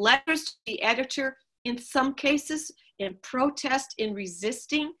writing letters to the editor, in some cases, in protest, in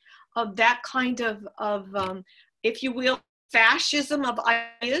resisting of that kind of if you will, fascism of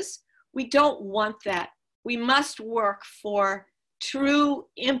ideas, we don't want that. We must work for true,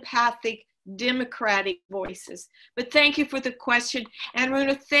 empathic, democratic voices. But thank you for the question. And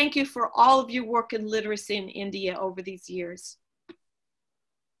Runa, thank you for all of your work in literacy in India over these years.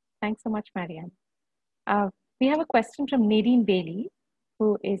 Thanks so much, Maryanne. We have a question from Nadine Bailey,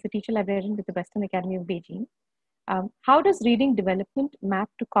 who is a teacher librarian with the Western Academy of Beijing. How does reading development map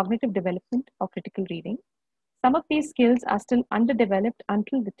to cognitive development or critical reading? Some of these skills are still underdeveloped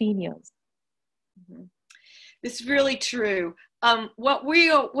until the teen years. Mm-hmm. It's really true.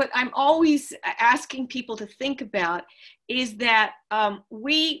 What I'm always asking people to think about is that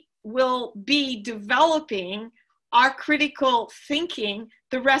we will be developing our critical thinking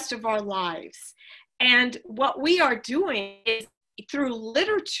the rest of our lives. And what we are doing is, through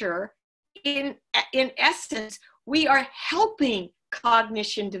literature, in essence, we are helping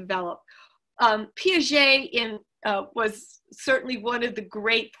cognition develop. Piaget was certainly one of the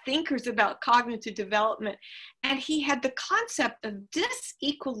great thinkers about cognitive development, and he had the concept of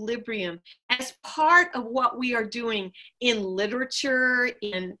disequilibrium as part of what we are doing in literature,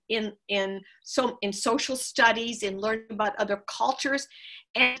 in social studies, in learning about other cultures.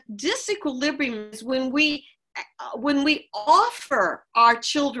 And disequilibrium is when we offer our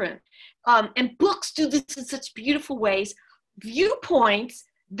children, and books do this in such beautiful ways, viewpoints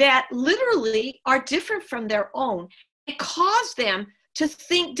that literally are different from their own. It cause them to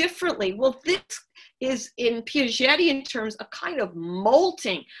think differently. Well, this is, in Piagetian terms, a kind of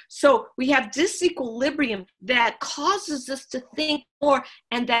molting. So we have disequilibrium that causes us to think more,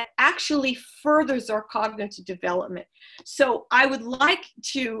 and that actually furthers our cognitive development. So I would like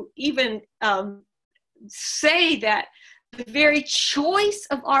to even say that the very choice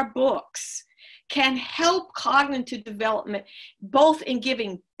of our books can help cognitive development, both in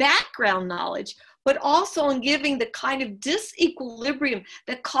giving background knowledge, but also in giving the kind of disequilibrium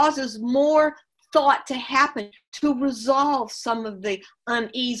that causes more thought to happen to resolve some of the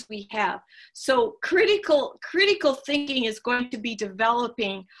unease we have. So critical thinking is going to be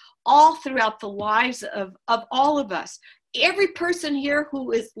developing all throughout the lives of all of us. Every person here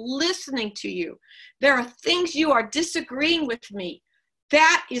who is listening to you, there are things you are disagreeing with me.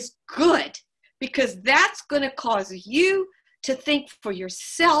 That is good, because that's going to cause you to think for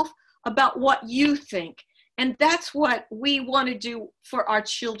yourself about what you think. And that's what we want to do for our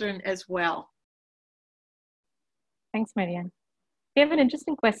children as well. Thanks, Maryanne. We have an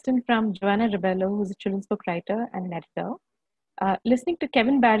interesting question from Joanna Rebello, who's a children's book writer and an editor. Listening to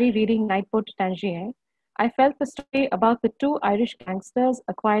Kevin Barry reading Nightboat to Tangier, I felt the story about the two Irish gangsters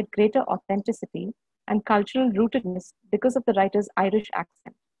acquired greater authenticity and cultural rootedness because of the writer's Irish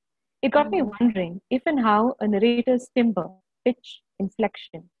accent. It got me wondering if and how a narrator's timbre, pitch,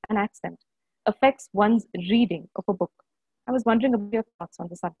 inflection, and accent affects one's reading of a book. I was wondering about your thoughts on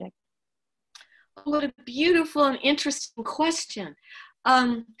the subject. What a beautiful and interesting question.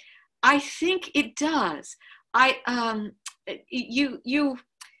 I think it does.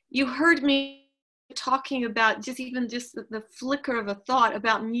 You heard me talking about just the flicker of a thought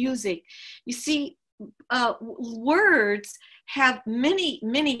about music. You see, words have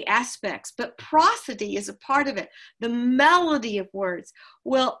many aspects, but prosody is a part of it. The melody of words.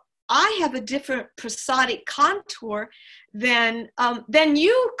 Well, I have a different prosodic contour than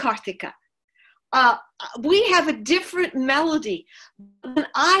you, Karthika. We have a different melody. When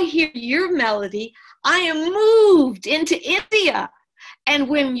I hear your melody, I am moved into India. And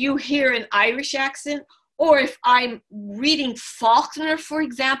when you hear an Irish accent, or if I'm reading Faulkner, for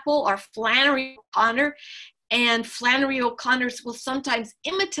example, or Flannery O'Connor, and Flannery O'Connor's will sometimes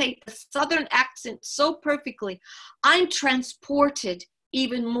imitate the Southern accent so perfectly, I'm transported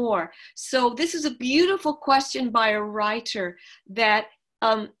even more. So this is a beautiful question by a writer that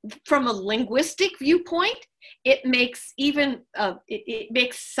from a linguistic viewpoint, it makes even, it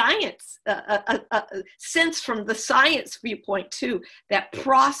makes science, sense from the science viewpoint too, that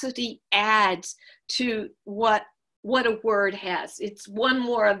prosody adds to what a word has. It's one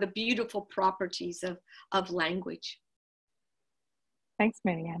more of the beautiful properties of language. Thanks,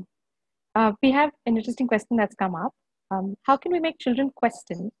 Maryanne. We have an interesting question that's come up. how can we make children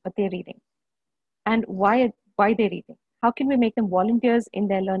question what they're reading and why they're reading? How can we make them volunteers in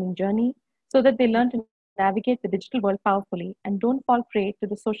their learning journey so that they learn to navigate the digital world powerfully and don't fall prey to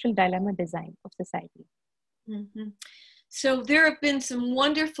the social dilemma design of society? Mm-hmm. So there have been some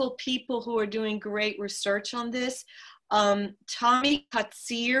wonderful people who are doing great research on this. Tommy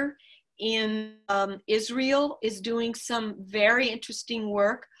Katsir in Israel is doing some very interesting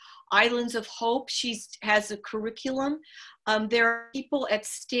work. Islands of Hope, she has a curriculum. There are people at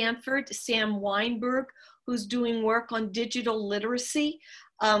Stanford, Sam Weinberg, who's doing work on digital literacy.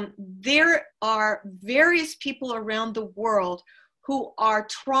 There are various people around the world who are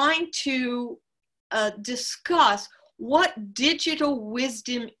trying to discuss what digital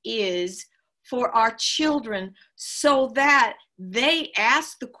wisdom is for our children so that they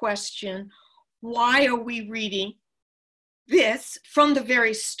ask the question, why are we reading this from the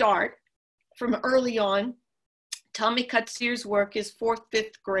very start, from early on? Tommy Katsir's work is 4th,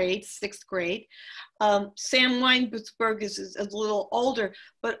 5th grade, 6th grade. Sam Weinberg is a little older,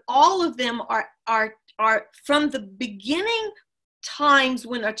 but all of them are from the beginning times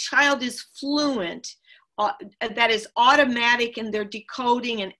when a child is fluent, that is automatic and they're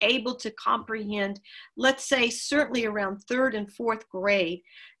decoding and able to comprehend, let's say certainly around 3rd and 4th grade.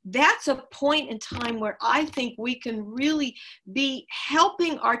 That's a point in time where I think we can really be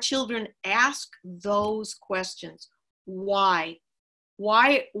helping our children ask those questions. Why?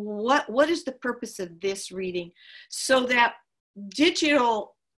 Why? What is the purpose of this reading? So that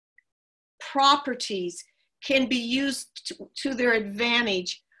digital properties can be used to their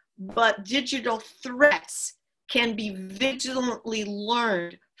advantage, but digital threats can be vigilantly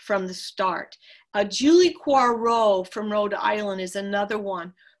learned from the start. Julie Poirot from Rhode Island is another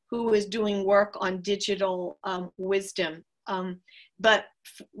one who is doing work on digital wisdom. But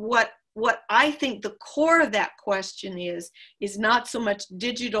what I think the core of that question is not so much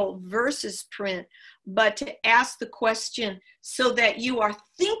digital versus print, but to ask the question so that you are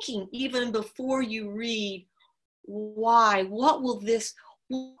thinking even before you read, why? What will this,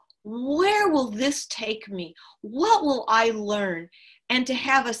 where will this take me? What will I learn? And to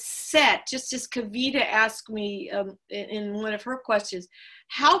have a set, just as Kavita asked me in one of her questions,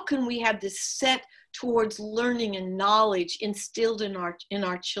 how can we have this set towards learning and knowledge instilled in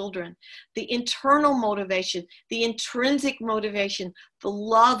our children? The internal motivation, the intrinsic motivation, the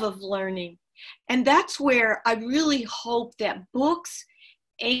love of learning. And that's where I really hope that books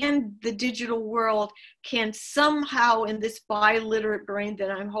and the digital world can somehow, in this biliterate brain that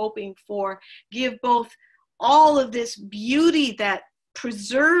I'm hoping for, give both all of this beauty that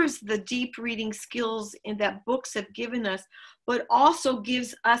preserves the deep reading skills in that books have given us, but also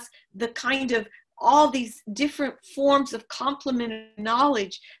gives us the kind of all these different forms of complementary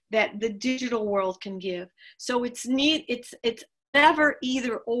knowledge that the digital world can give. So it's never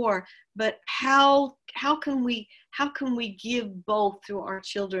either or, but how can we give both to our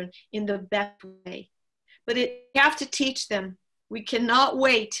children in the best way? But we have to teach them. We cannot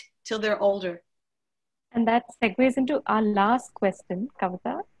wait till they're older. And that segues into our last question,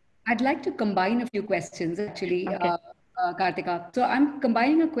 Kavita. I'd like to combine a few questions actually, Okay. Kartika. So I'm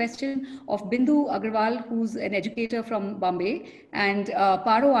combining a question of Bindu Agarwal, who's an educator from Bombay, and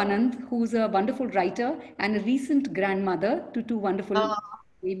Paro Anand, who's a wonderful writer and a recent grandmother to 2 wonderful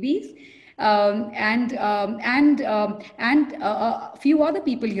babies. And a few other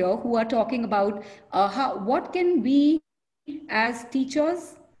people here who are talking about what can we as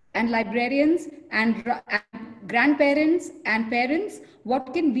teachers and librarians and grandparents and parents,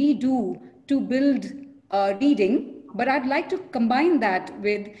 what can we do to build reading? But I'd like to combine that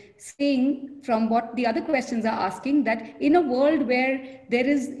with saying, from what the other questions are asking, that in a world where there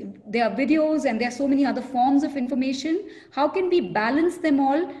are videos and there are so many other forms of information, how can we balance them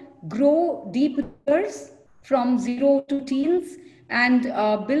all, grow deep readers from 0 to teens, and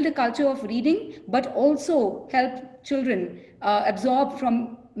build a culture of reading, but also help children absorb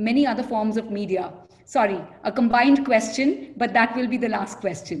from many other forms of media? Sorry, a combined question, but that will be the last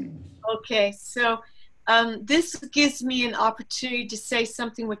question. Okay, so this gives me an opportunity to say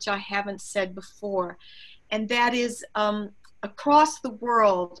something which I haven't said before, and that is across the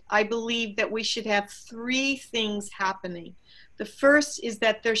world, I believe that we should have 3 things happening. The first is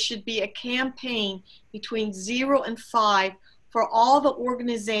that there should be a campaign between 0 and 5 for all the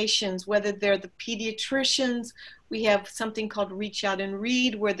organizations, whether they're the pediatricians. We have something called Reach Out and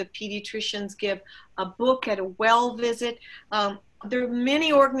Read, where the pediatricians give a book at a well visit. There are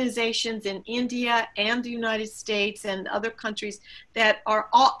many organizations in India and the United States and other countries that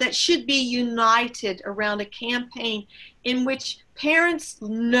should be united around a campaign in which parents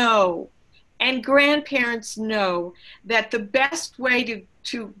know And grandparents know that the best way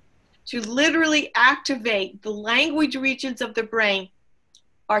to literally activate the language regions of the brain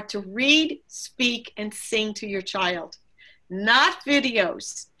are to read, speak, and sing to your child, not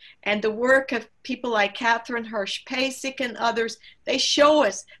videos. And the work of people like Catherine Hirsch-Pasek and others, they show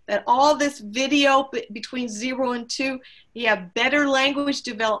us that all this video between 0 and 2, you have better language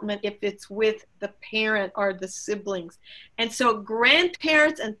development if it's with the parent or the siblings. And so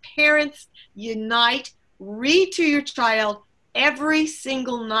grandparents and parents unite, read to your child every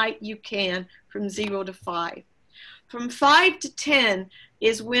single night you can from 0 to 5. From 5 to 10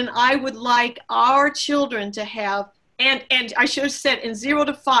 is when I would like our children to have, and I should have said in 0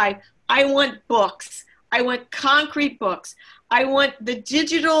 to 5, I want books. I want concrete books. I want the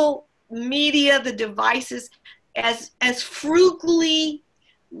digital media, the devices, as frugally,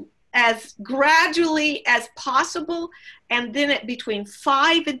 as gradually as possible. And then between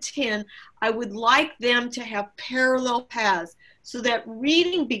 5 and 10, I would like them to have parallel paths so that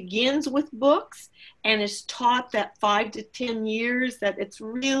reading begins with books and is taught that 5 to 10 years, that it's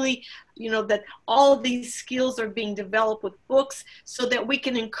really, that all of these skills are being developed with books so that we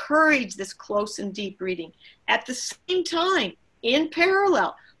can encourage this close and deep reading. At the same time, in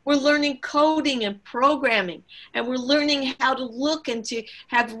parallel, we're learning coding and programming, and we're learning how to look and to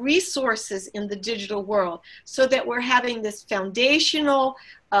have resources in the digital world so that we're having this foundational,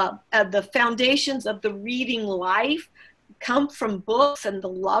 the foundations of the reading life come from books and the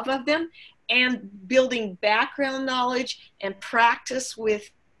love of them, and building background knowledge and practice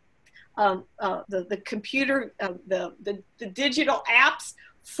with the computer, the digital apps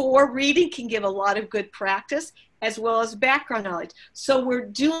for reading can give a lot of good practice as well as background knowledge. So we're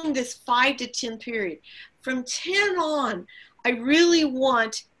doing this 5 to 10 period. From 10 on, I really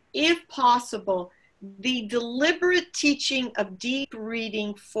want, if possible, the deliberate teaching of deep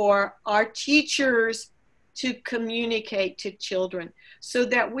reading for our teachers to communicate to children so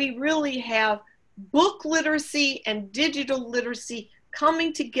that we really have book literacy and digital literacy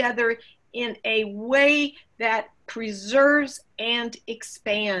coming together in a way that preserves and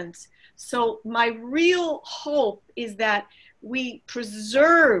expands. So my real hope is that we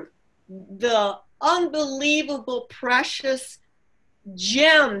preserve the unbelievable, precious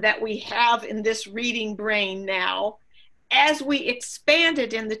gem that we have in this reading brain now as we expand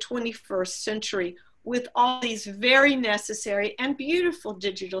it in the 21st century with all these very necessary and beautiful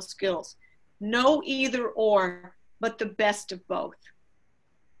digital skills. No either or, but the best of both.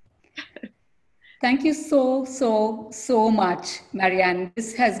 Thank you so much, Maryanne.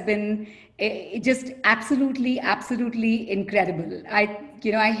 This has been just absolutely incredible. I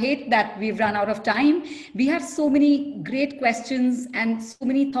hate that we've run out of time. We have so many great questions and so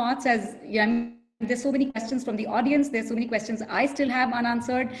many thoughts there's so many questions from the audience. There's so many questions I still have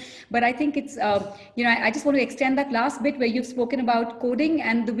unanswered, but I think it's, I just want to extend that last bit where you've spoken about coding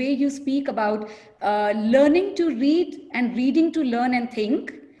and the way you speak about learning to read and reading to learn and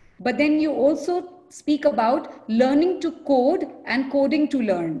think. But then you also speak about learning to code and coding to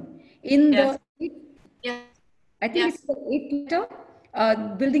learn. I think it's the 8th letter,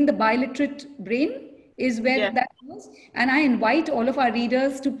 building the biliterate brain is where that was. And I invite all of our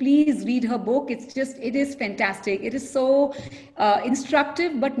readers to please read her book. It is fantastic. It is so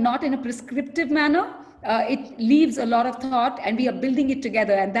instructive, but not in a prescriptive manner. It leaves a lot of thought and we are building it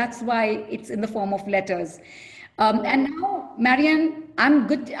together. And that's why it's in the form of letters. And now, Maryanne, I'm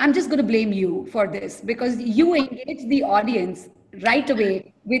just going to blame you for this because you engage the audience right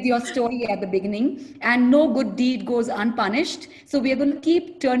away with your story at the beginning, and no good deed goes unpunished. So we are going to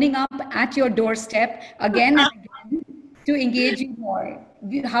keep turning up at your doorstep again and again to engage you more.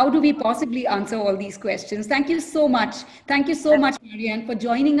 How do we possibly answer all these questions? Thank you so much. Thank you so much, Maryanne, for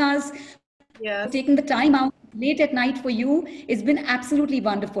joining us, for taking the time out late at night for you. It's been absolutely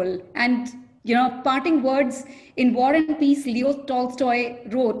wonderful. And parting words, in War and Peace, Leo Tolstoy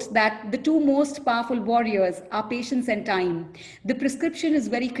wrote that the two most powerful warriors are patience and time. The prescription is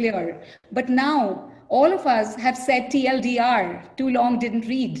very clear, but now all of us have said TLDR, too long didn't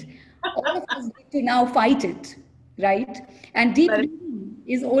read. All of us need to now fight it, right? And deep reading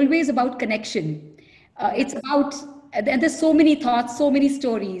is always about connection. It's about, and there's so many thoughts, so many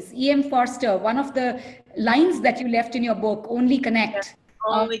stories. E.M. Forster, one of the lines that you left in your book, only connect.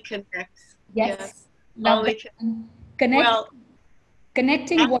 Only connect. Yes.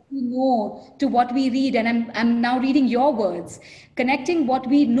 Connecting what we know to what we read. And I'm now reading your words. Connecting what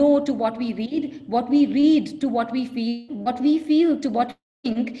we know to what we read to what we feel to what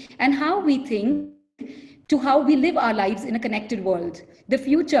we think, and how we think to how we live our lives in a connected world. The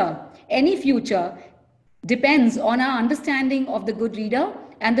future, any future, depends on our understanding of the good reader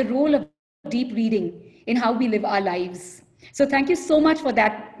and the role of deep reading in how we live our lives. So thank you so much for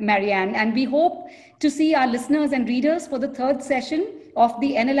that, Maryanne. And we hope to see our listeners and readers for the third session of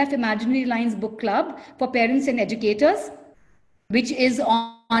the NLF Imaginary Lines Book Club for Parents and Educators, which is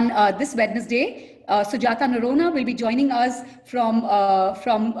on this Wednesday. Sujata Narona will be joining us from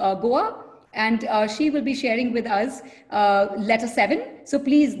Goa, and she will be sharing with us letter 7. So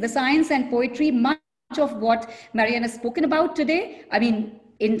please, the science and poetry, much of what Maryanne has spoken about today, I mean,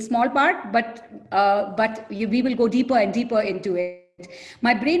 in small part, but we will go deeper and deeper into it.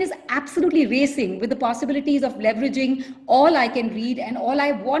 My brain is absolutely racing with the possibilities of leveraging all I can read and all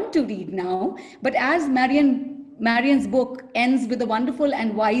I want to read now. But as Maryanne's book ends with the wonderful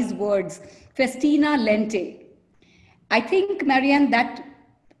and wise words, Festina Lente. I think, Maryanne,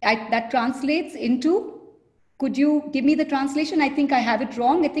 that translates into, could you give me the translation? I think I have it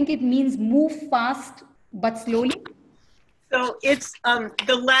wrong. I think it means move fast but slowly. So it's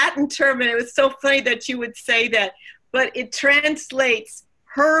the Latin term, and it was so funny that you would say that, but it translates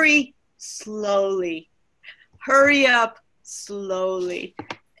hurry slowly, hurry up slowly.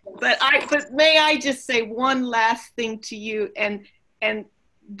 But may I just say one last thing to you, and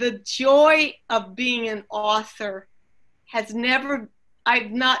the joy of being an author has never,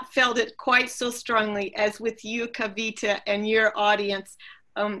 I've not felt it quite so strongly as with you, Kavita, and your audience.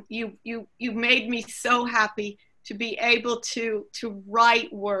 You made me so happy to be able to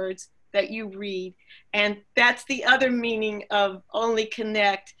write words that you read. And that's the other meaning of Only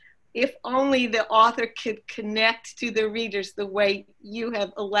Connect. If only the author could connect to the readers the way you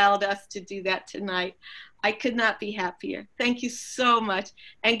have allowed us to do that tonight. I could not be happier. Thank you so much.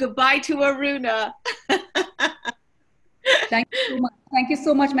 And goodbye to Aruna. Thank you so much. Thank you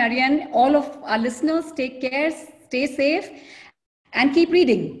so much, Maryanne. All of our listeners, take care, stay safe, and keep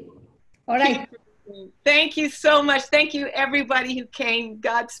reading. All right. Thank you so much. Thank you, everybody who came.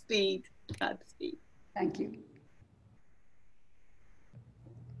 Godspeed. Godspeed. Thank you.